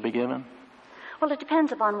preferences should be given? Well, it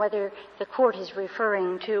depends upon whether the court is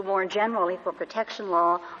referring to more general equal protection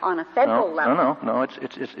law on a federal level. No.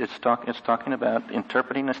 It's talking about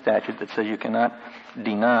interpreting a statute that says you cannot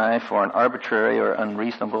deny for an arbitrary or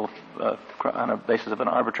unreasonable, on a basis of an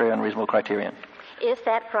arbitrary, unreasonable criterion. If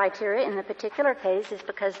that criteria in the particular case is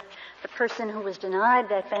because the person who was denied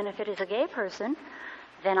that benefit is a gay person,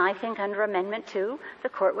 then I think under Amendment 2, the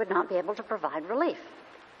court would not be able to provide relief.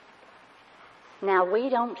 Now, we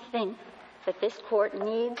don't think that this court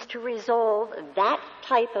needs to resolve that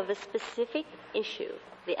type of a specific issue,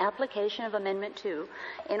 the application of Amendment 2,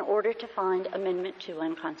 in order to find Amendment 2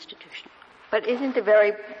 unconstitutional. But isn't the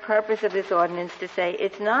very purpose of this ordinance to say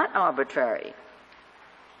it's not arbitrary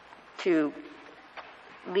to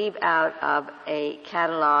leave out of a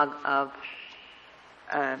catalog of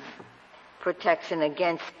protection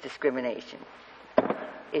against discrimination?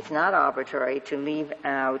 It's not arbitrary to leave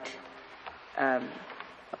out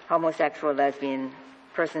homosexual, lesbian,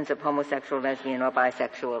 persons of homosexual, lesbian, or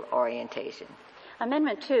bisexual orientation.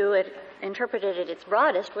 Amendment 2, interpreted at its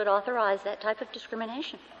broadest, would authorize that type of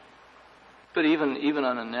discrimination. But even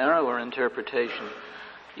on a narrower interpretation,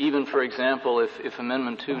 even, for example, if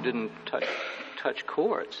Amendment 2 didn't touch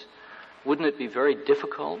courts, wouldn't it be very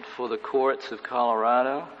difficult for the courts of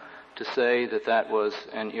Colorado to say that that was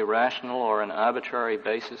an irrational or an arbitrary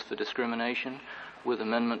basis for discrimination with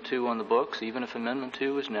Amendment 2 on the books, even if Amendment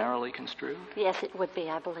 2 is narrowly construed? Yes, it would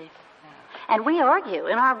be, I believe. And we argue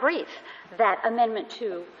in our brief that Amendment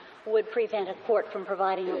 2 would prevent a court from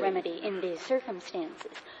providing a remedy in these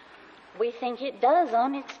circumstances. We think it does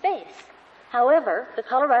on its face. However, the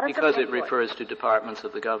Colorado Supreme Court... Because it refers to departments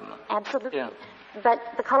of the government. Absolutely. Yeah. But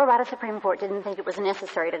the Colorado Supreme Court didn't think it was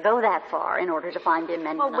necessary to go that far in order to find the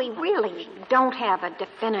amendment. Well, we really don't have a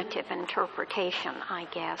definitive interpretation, I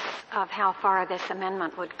guess, of how far this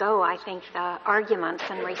amendment would go. I think the arguments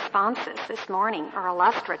and responses this morning are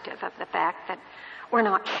illustrative of the fact that we're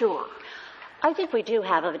not sure. I think we do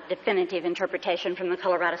have a definitive interpretation from the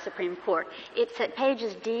Colorado Supreme Court. It's at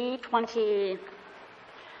pages D25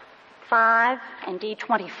 and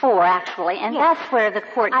D24, actually, and yes. That's where the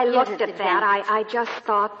court I gives looked its at that. example. I just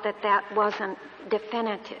thought that wasn't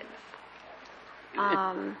definitive.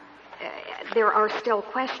 there are still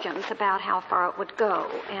questions about how far it would go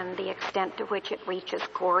and the extent to which it reaches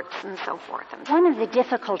courts and so forth. One of the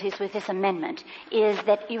difficulties with this amendment is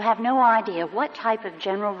that you have no idea what type of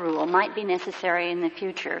general rule might be necessary in the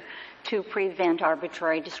future to prevent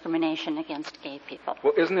arbitrary discrimination against gay people.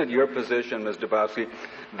 Well, isn't it your position, Ms. Dubowski,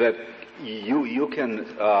 that you can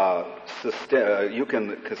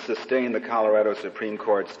sustain the Colorado Supreme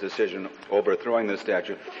Court's decision overthrowing the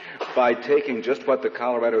statute by taking just what the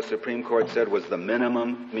Colorado Supreme Court said was the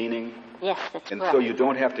minimum meaning? Yes, that's correct. correct. So you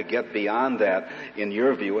don't have to get beyond that, in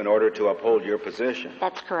your view, in order to uphold your position.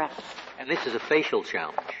 That's correct. And this is a facial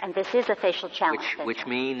challenge. And this is a facial challenge. Which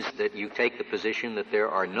means that you take the position that there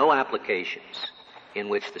are no applications in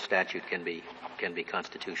which the statute can be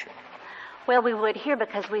constitutional. Well, we would here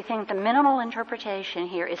because we think the minimal interpretation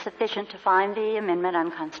here is sufficient to find the amendment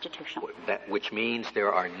unconstitutional. Which means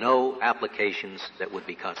there are no applications that would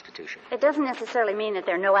be constitutional. It doesn't necessarily mean that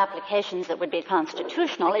there are no applications that would be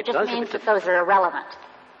constitutional. It just means that those are irrelevant.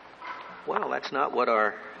 Well, that's not what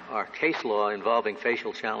our case law involving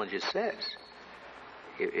facial challenges says.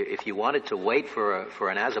 If you wanted to wait for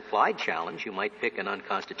an as-applied challenge, you might pick an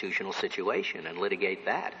unconstitutional situation and litigate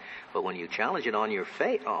that. But when you challenge it on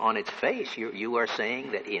its face, you are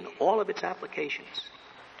saying that in all of its applications,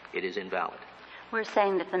 it is invalid. We're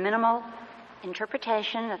saying that the minimal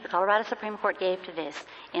interpretation that the Colorado Supreme Court gave to this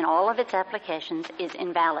in all of its applications is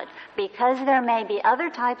invalid. Because there may be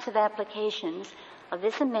other types of applications of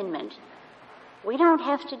this amendment, we don't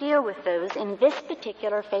have to deal with those in this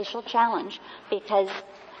particular facial challenge because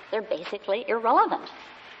they're basically irrelevant.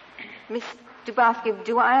 Ms. Dubowski,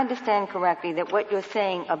 do I understand correctly that what you're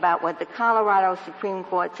saying about what the Colorado Supreme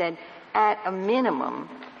Court said, at a minimum,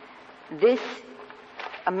 this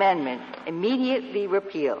amendment immediately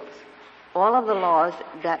repeals all of the laws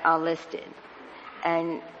that are listed,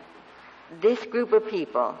 and this group of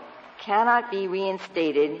people cannot be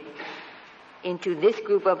reinstated into this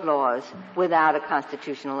group of laws without a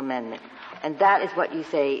constitutional amendment? And that is what you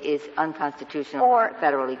say is unconstitutional for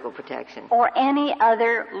federal equal protection. Or any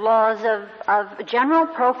other laws of general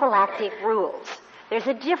prophylactic rules. There's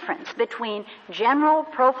a difference between general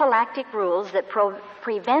prophylactic rules that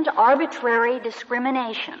prevent arbitrary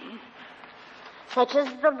discrimination, such as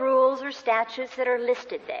the rules or statutes that are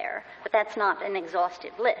listed there, but that's not an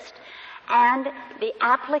exhaustive list, and the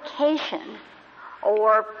application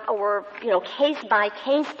or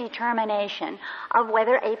case-by-case determination of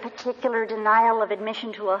whether a particular denial of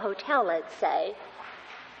admission to a hotel, let's say,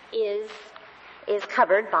 is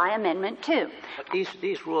covered by Amendment 2. But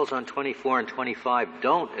these rules on 24 and 25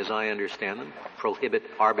 don't, as I understand them, prohibit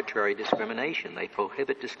arbitrary discrimination. They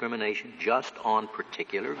prohibit discrimination just on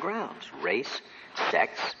particular grounds: race,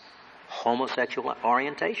 sex, homosexual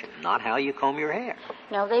orientation, not how you comb your hair.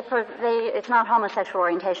 No, it's not homosexual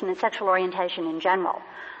orientation, it's sexual orientation in general.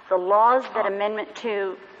 The laws that Amendment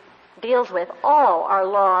 2 deals with all are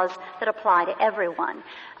laws that apply to everyone.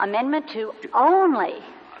 Amendment 2 only...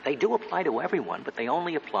 They do apply to everyone, but they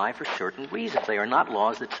only apply for certain reasons. They are not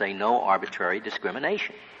laws that say no arbitrary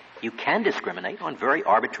discrimination. You can discriminate on very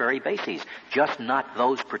arbitrary bases, just not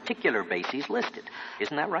those particular bases listed.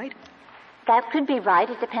 Isn't that right? That could be right.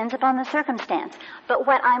 It depends upon the circumstance. But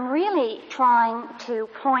what I'm really trying to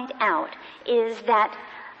point out is that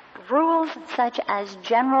rules such as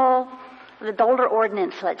the Boulder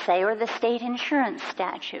Ordinance, let's say, or the state insurance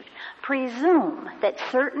statute, presume that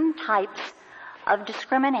certain types of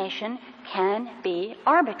discrimination can be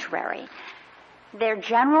arbitrary. They're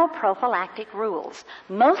general prophylactic rules.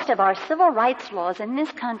 Most of our civil rights laws in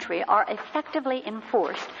this country are effectively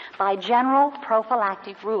enforced by general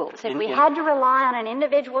prophylactic rules. If we had to rely on an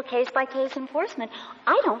individual case-by-case enforcement,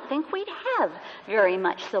 I don't think we'd have very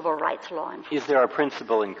much civil rights law enforcement. Is there a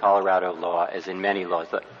principle in Colorado law, as in many laws,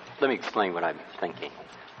 let me explain what I'm thinking.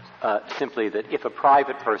 Simply that if a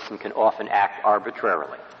private person can often act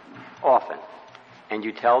arbitrarily, and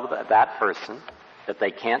you tell that person that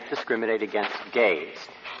they can't discriminate against gays,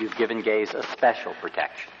 you've given gays a special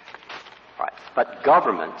protection. Right. But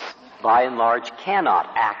governments, by and large, cannot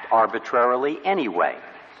act arbitrarily anyway.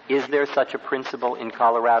 Is there such a principle in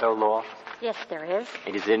Colorado law? Yes, there is.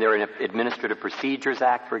 And is there an Administrative Procedures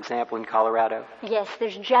Act, for example, in Colorado? Yes,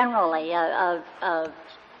 there's generally a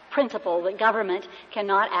principle that government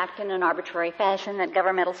cannot act in an arbitrary fashion, that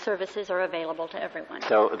governmental services are available to everyone.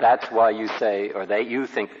 So that's why you say, you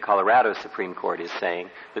think the Colorado Supreme Court is saying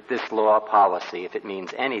that this law policy, if it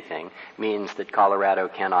means anything, means that Colorado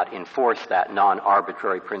cannot enforce that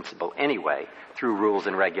non-arbitrary principle anyway through rules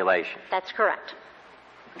and regulations. That's correct.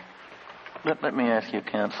 Let me ask you,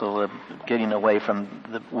 counsel, getting away from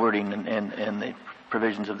the wording and the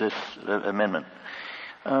provisions of this amendment.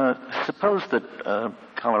 Suppose that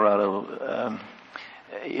Colorado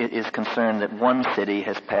is concerned that one city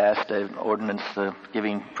has passed an ordinance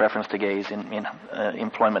giving preference to gays in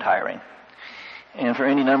employment hiring. And for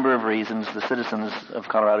any number of reasons, the citizens of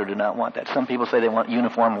Colorado do not want that. Some people say they want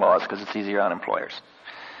uniform laws because it's easier on employers.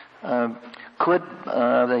 Could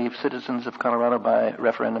the citizens of Colorado, by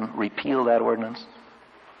referendum, repeal that ordinance?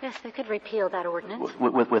 Yes, they could repeal that ordinance.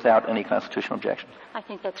 Without any constitutional objection? I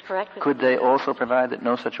think that's correct. Could they also provide that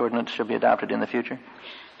no such ordinance should be adopted in the future?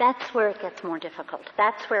 That's where it gets more difficult.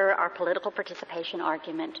 That's where our political participation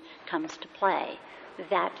argument comes to play,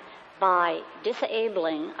 that by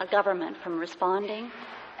disabling a government from responding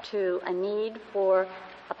to a need for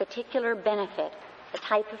a particular benefit, a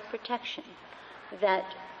type of protection that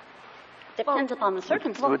depends upon the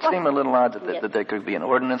circumstances. It would seem a little odd that there could be an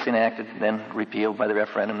ordinance enacted, then repealed by the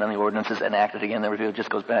referendum, then the ordinance is enacted again, then repealed. It just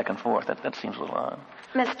goes back and forth. That seems a little odd.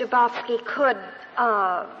 Mr. Bofsky, could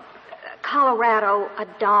Colorado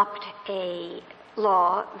adopt a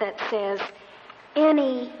law that says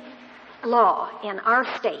any law in our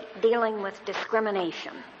state dealing with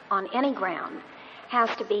discrimination on any ground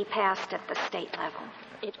has to be passed at the state level?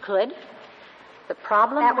 It could. The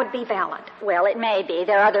problem... That would be valid. Well, it may be.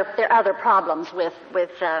 There are other problems with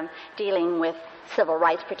dealing with civil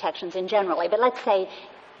rights protections in generally. But let's say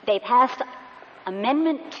they passed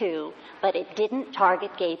Amendment 2, but it didn't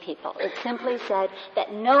target gay people. It simply said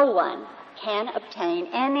that no one can obtain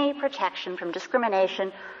any protection from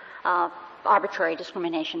discrimination, arbitrary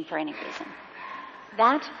discrimination for any reason.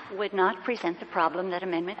 That would not present the problem that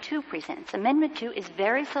Amendment 2 presents. Amendment 2 is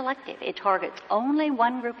very selective. It targets only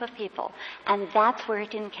one group of people, and that's where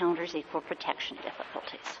it encounters equal protection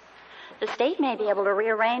difficulties. The state may be able to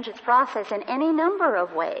rearrange its process in any number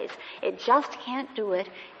of ways. It just can't do it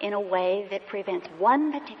in a way that prevents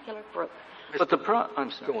one particular group. But I'm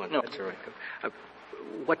sorry. Go on. No. That's all right.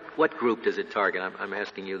 What group does it target? I'm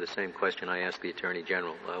asking you the same question I asked the Attorney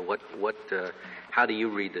General. How do you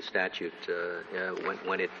read the statute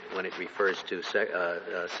when it refers to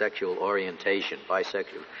sexual orientation,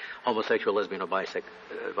 bisexual, homosexual, lesbian, or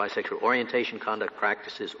bisexual orientation, conduct,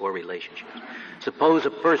 practices, or relationships? Suppose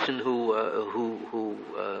a person who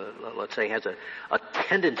let's say has a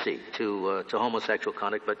tendency to homosexual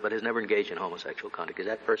conduct, but has never engaged in homosexual conduct. Is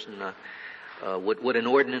that person would an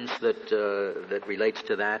ordinance that relates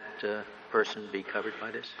to that person be covered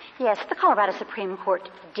by this? Yes, the Colorado Supreme Court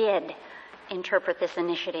did interpret this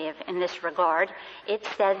initiative in this regard. It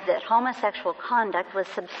said that homosexual conduct was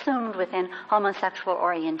subsumed within homosexual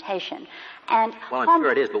orientation. And well, I'm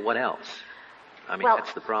sure it is, but what else? I mean,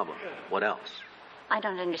 that's the problem. What else? I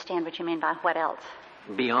don't understand what you mean by what else.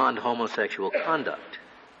 Beyond homosexual conduct.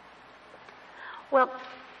 Well,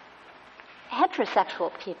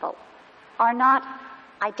 heterosexual people are not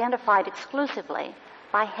identified exclusively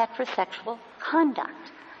by heterosexual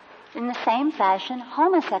conduct. In the same fashion,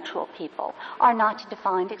 homosexual people are not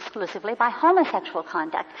defined exclusively by homosexual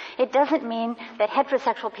conduct. It doesn't mean that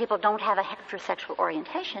heterosexual people don't have a heterosexual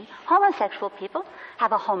orientation. Homosexual people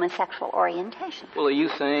have a homosexual orientation. Well, are you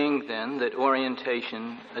saying then that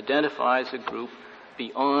orientation identifies a group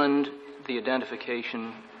beyond the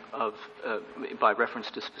identification of by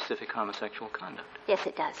reference to specific homosexual conduct? Yes,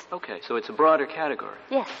 it does. Okay, so it's a broader category.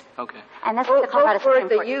 Yes. Okay. And that's what the Colorado Supreme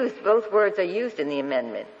Court... Both words are used in the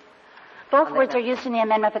amendment. Both words are used in the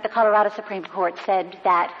amendment, but the Colorado Supreme Court said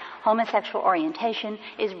that homosexual orientation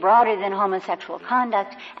is broader than homosexual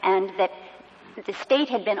conduct, and that the state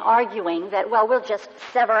had been arguing that, well, we'll just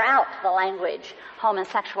sever out the language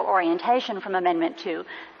homosexual orientation from Amendment 2.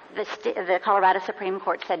 The Colorado Supreme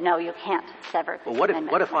Court said, no, you can't sever this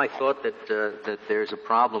amendment. What if I thought that there's a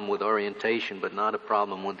problem with orientation, but not a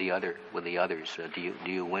problem with the others? Do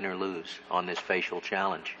you win or lose on this facial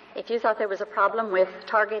challenge? If you thought there was a problem with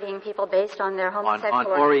targeting people based on their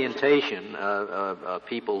homosexual orientation,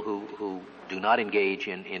 people who do not engage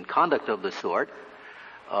in conduct of the sort,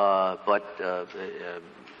 but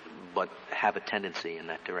have a tendency in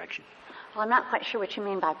that direction. Well, I'm not quite sure what you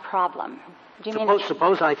mean by problem.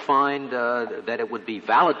 Suppose I find that it would be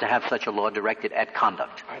valid to have such a law directed at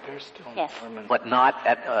conduct. Are there still... Yes. But not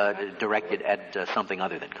directed at something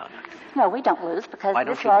other than conduct. No, we don't lose because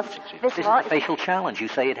this is a facial challenge. You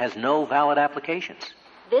say it has no valid applications.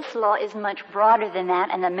 This law is much broader than that,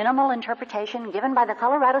 and the minimal interpretation given by the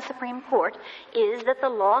Colorado Supreme Court is that the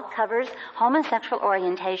law covers homosexual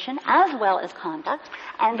orientation as well as conduct,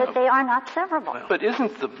 and that they are not severable. But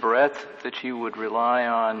isn't the breadth that you would rely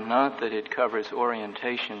on not that it covers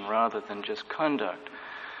orientation rather than just conduct,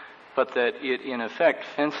 but that it in effect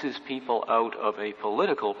fences people out of a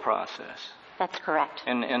political process That's correct.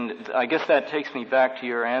 And I guess that takes me back to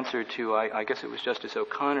your answer to, I guess it was Justice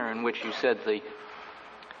O'Connor, in which you said the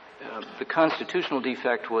constitutional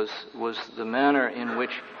defect was the manner in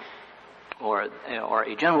which, or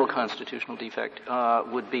a general constitutional defect,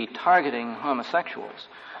 would be targeting homosexuals.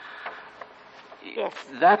 Yes.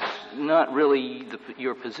 That's not really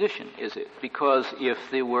your position, is it? Because if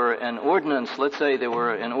there were an ordinance, let's say there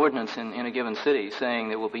were an ordinance in a given city saying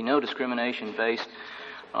there will be no discrimination based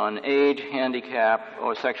on age, handicap,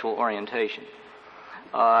 or sexual orientation,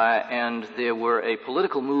 and there were a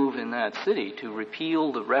political move in that city to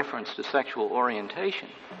repeal the reference to sexual orientation,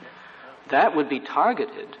 that would be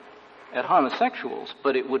targeted at homosexuals,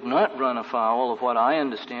 but it would not run afoul of what I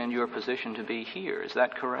understand your position to be here. Is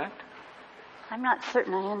that correct? I'm not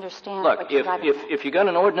certain I understand. Look, what you're if you got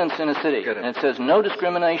an ordinance in a city and it says no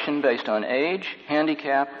discrimination based on age,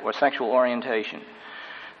 handicap, or sexual orientation,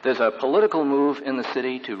 there's a political move in the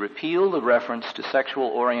city to repeal the reference to sexual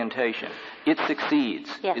orientation. It succeeds.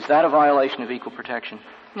 Yes. Is that a violation of equal protection?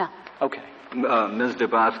 No. Okay. Ms.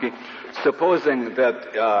 Dubofsky, supposing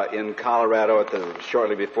that in Colorado,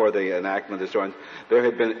 shortly before the enactment of this ordinance, there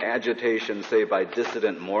had been agitation, say, by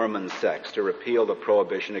dissident Mormon sects to repeal the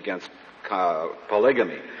prohibition against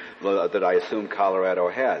polygamy that I assume Colorado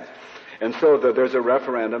has. And so there's a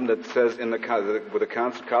referendum that says the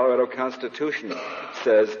Colorado Constitution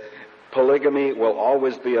says polygamy will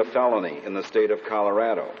always be a felony in the state of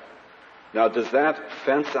Colorado. Now, does that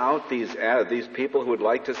fence out these people who would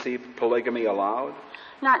like to see polygamy allowed?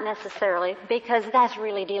 Not necessarily, because that's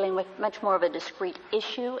really dealing with much more of a discrete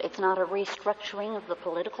issue. It's not a restructuring of the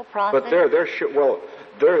political process. But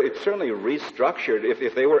it's certainly restructured.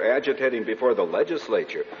 If they were agitating before the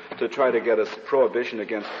legislature to try to get a prohibition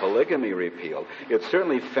against polygamy repealed, it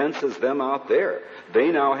certainly fences them out there.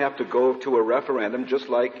 They now have to go to a referendum just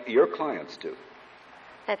like your clients do.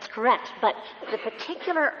 That's correct, but the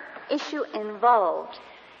particular issue involved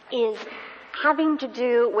is having to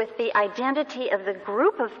do with the identity of the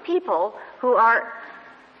group of people who are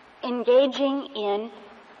engaging in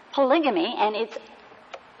polygamy, and it's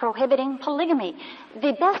prohibiting polygamy.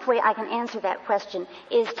 The best way I can answer that question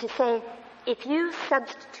is to say, if you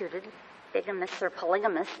substituted bigamists or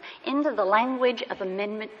polygamists into the language of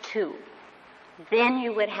Amendment 2, then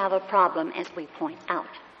you would have a problem, as we point out.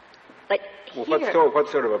 But what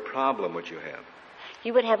sort of a problem would you have?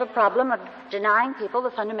 You would have a problem of denying people the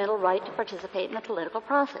fundamental right to participate in the political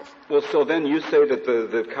process. Well, so then you say that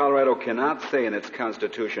the Colorado cannot say in its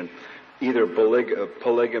constitution either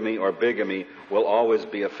polygamy or bigamy will always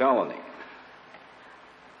be a felony.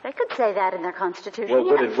 They could say that in their constitution.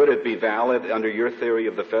 Well, yes. would it be valid under your theory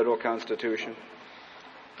of the federal constitution?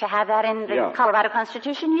 To have that in the Colorado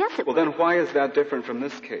Constitution? Yes, it would. Well, then why is that different from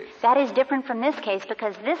this case? That is different from this case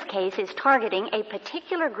because this case is targeting a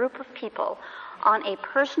particular group of people on a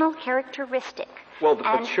personal characteristic. Well,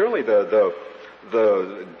 but surely the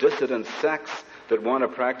dissident sects that want to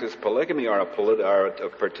practice polygamy are a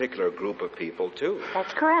particular group of people, too.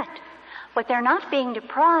 That's correct. What they're not being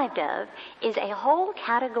deprived of is a whole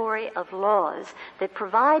category of laws that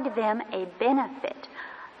provide them a benefit,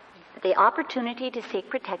 the opportunity to seek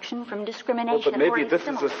protection from discrimination. Well, but maybe this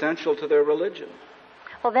is essential to their religion.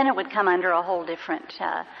 Well, then it would come under a whole different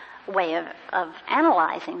way of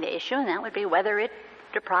analyzing the issue, and that would be whether it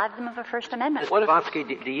deprived them of a First Amendment. Ms.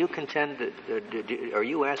 Dubofsky, do you contend that, are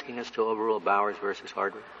you asking us to overrule Bowers versus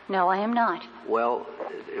Hardwick? No, I am not. Well,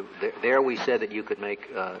 there we said that you could make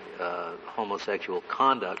homosexual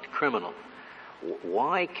conduct criminal.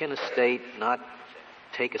 Why can a state not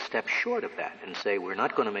take a step short of that and say we're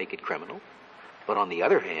not going to make it criminal, but on the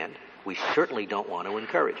other hand, we certainly don't want to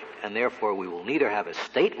encourage it, and therefore we will neither have a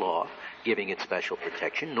state law giving it special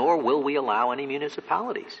protection, nor will we allow any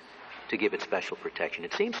municipalities to give it special protection.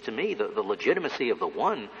 It seems to me that the legitimacy of the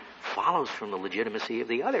one follows from the legitimacy of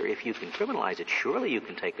the other. If you can criminalize it, surely you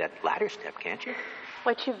can take that latter step, can't you?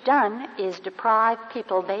 What you've done is deprive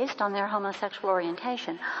people based on their homosexual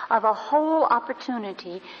orientation of a whole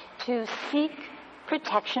opportunity to seek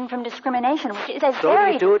protection from discrimination, which is a so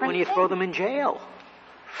very you do it when different you thing. throw them in jail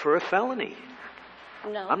for a felony.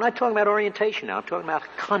 No. I'm not talking about orientation now. I'm talking about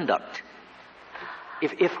conduct.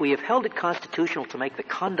 If we have held it constitutional to make the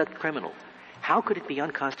conduct criminal, how could it be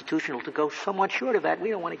unconstitutional to go somewhat short of that? We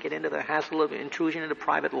don't want to get into the hassle of intrusion into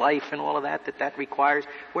private life and all of that requires.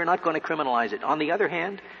 We're not going to criminalize it. On the other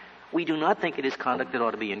hand, we do not think it is conduct that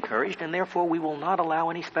ought to be encouraged, and therefore we will not allow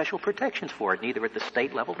any special protections for it, neither at the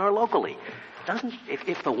state level nor locally.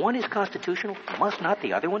 If the one is constitutional, must not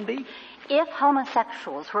the other one be? If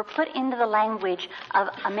homosexuals were put into the language of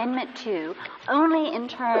Amendment 2 only in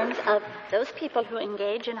terms of those people who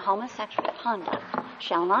engage in homosexual conduct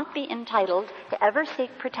shall not be entitled to ever seek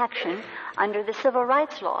protection under the civil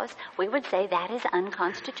rights laws, we would say that is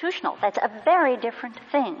unconstitutional. That's a very different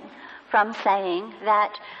thing from saying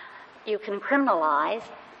that you can criminalize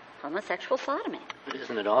homosexual sodomy. But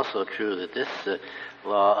isn't it also true that this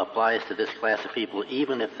law applies to this class of people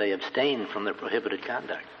even if they abstain from their prohibited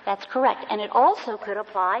conduct? That's correct. And it also could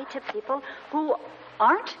apply to people who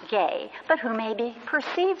aren't gay, but who may be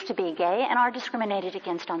perceived to be gay and are discriminated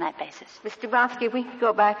against on that basis. Mr. Bobsky, if we could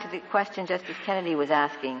go back to the question Justice Kennedy was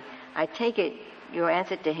asking. I take it your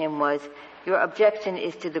answer to him was your objection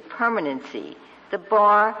is to the permanency, the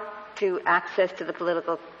bar to access to the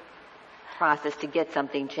political process to get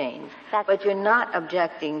something changed. But you're not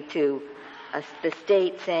objecting to the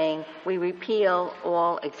state saying we repeal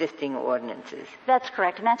all existing ordinances. That's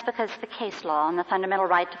correct, and that's because the case law on the fundamental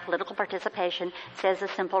right to political participation says a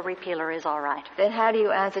simple repealer is all right. Then how do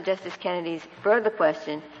you answer Justice Kennedy's further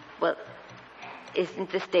question, well,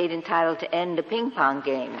 isn't the state entitled to end the ping-pong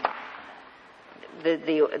game?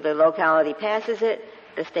 The locality passes it,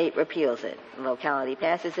 the state repeals it. The locality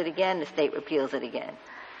passes it again, the state repeals it again.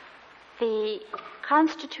 The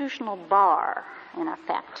constitutional bar, in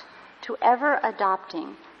effect, to ever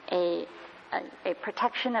adopting a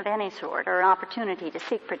protection of any sort or an opportunity to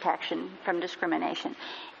seek protection from discrimination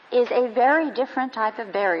is a very different type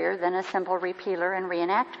of barrier than a simple repealer and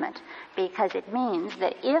reenactment, because it means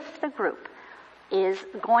that if the group is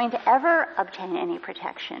going to ever obtain any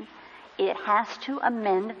protection, it has to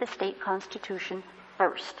amend the state constitution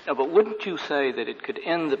first. No, but wouldn't you say that it could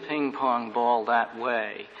end the ping-pong ball that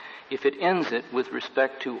way if it ends it with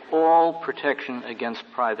respect to all protection against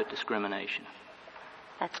private discrimination?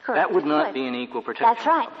 That's correct. That would not be an equal protection.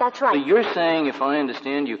 That's right. So you're saying, if I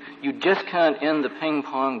understand you, you just can't end the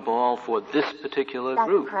ping-pong ball for this particular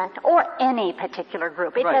group. That's correct. Or any particular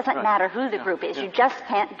group. It doesn't matter who the group is. You just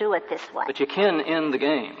can't do it this way. But you can end the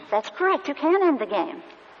game. That's correct. You can end the game.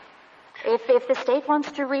 If the state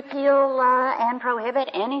wants to repeal and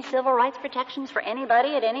prohibit any civil rights protections for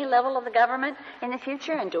anybody at any level of the government in the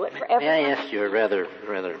future and do it for everyone. May I ask you a rather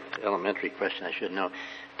elementary question I should know?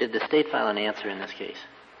 Did the state file an answer in this case?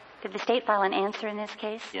 Did the state file an answer in this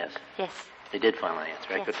case? Yes. Yes. They did file an answer.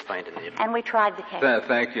 Yes. I couldn't find it in the... And we tried the case.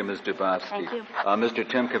 Thank you, Ms. Dubofsky. Thank you. Mr.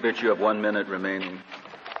 Timkovich, you have 1 minute remaining.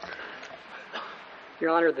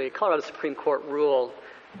 Your Honor, the Colorado Supreme Court rule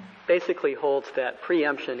basically holds that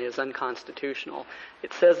preemption is unconstitutional.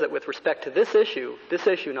 It says that with respect to this issue,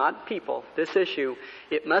 not people, this issue,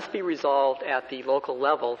 it must be resolved at the local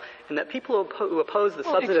level, and that people who oppose the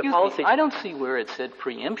substantive policy... I don't see where it said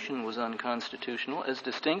preemption was unconstitutional, as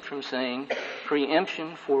distinct from saying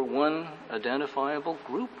preemption for one identifiable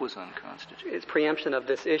group was unconstitutional. It's preemption of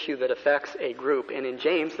this issue that affects a group, and in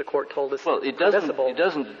James, the court told us the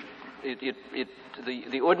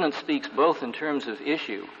ordinance speaks both in terms of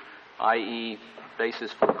issue, i.e.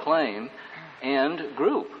 basis for claim, and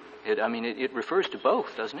group. It refers to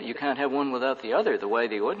both, doesn't it? You can't have one without the other, the way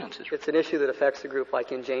the ordinance is written. It's an issue that affects the group,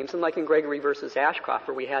 like in James, and like in Gregory versus Ashcroft,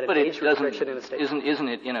 where we had an age restriction in the state. Isn't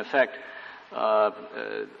it, in effect,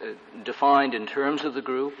 defined in terms of the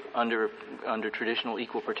group under traditional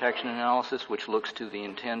equal protection analysis, which looks to the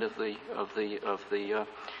intent of the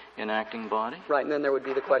enacting body? Right, and then there would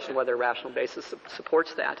be the question whether a rational basis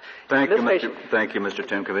supports that. Thank you, Mr.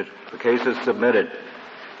 Timkovich. The case is submitted.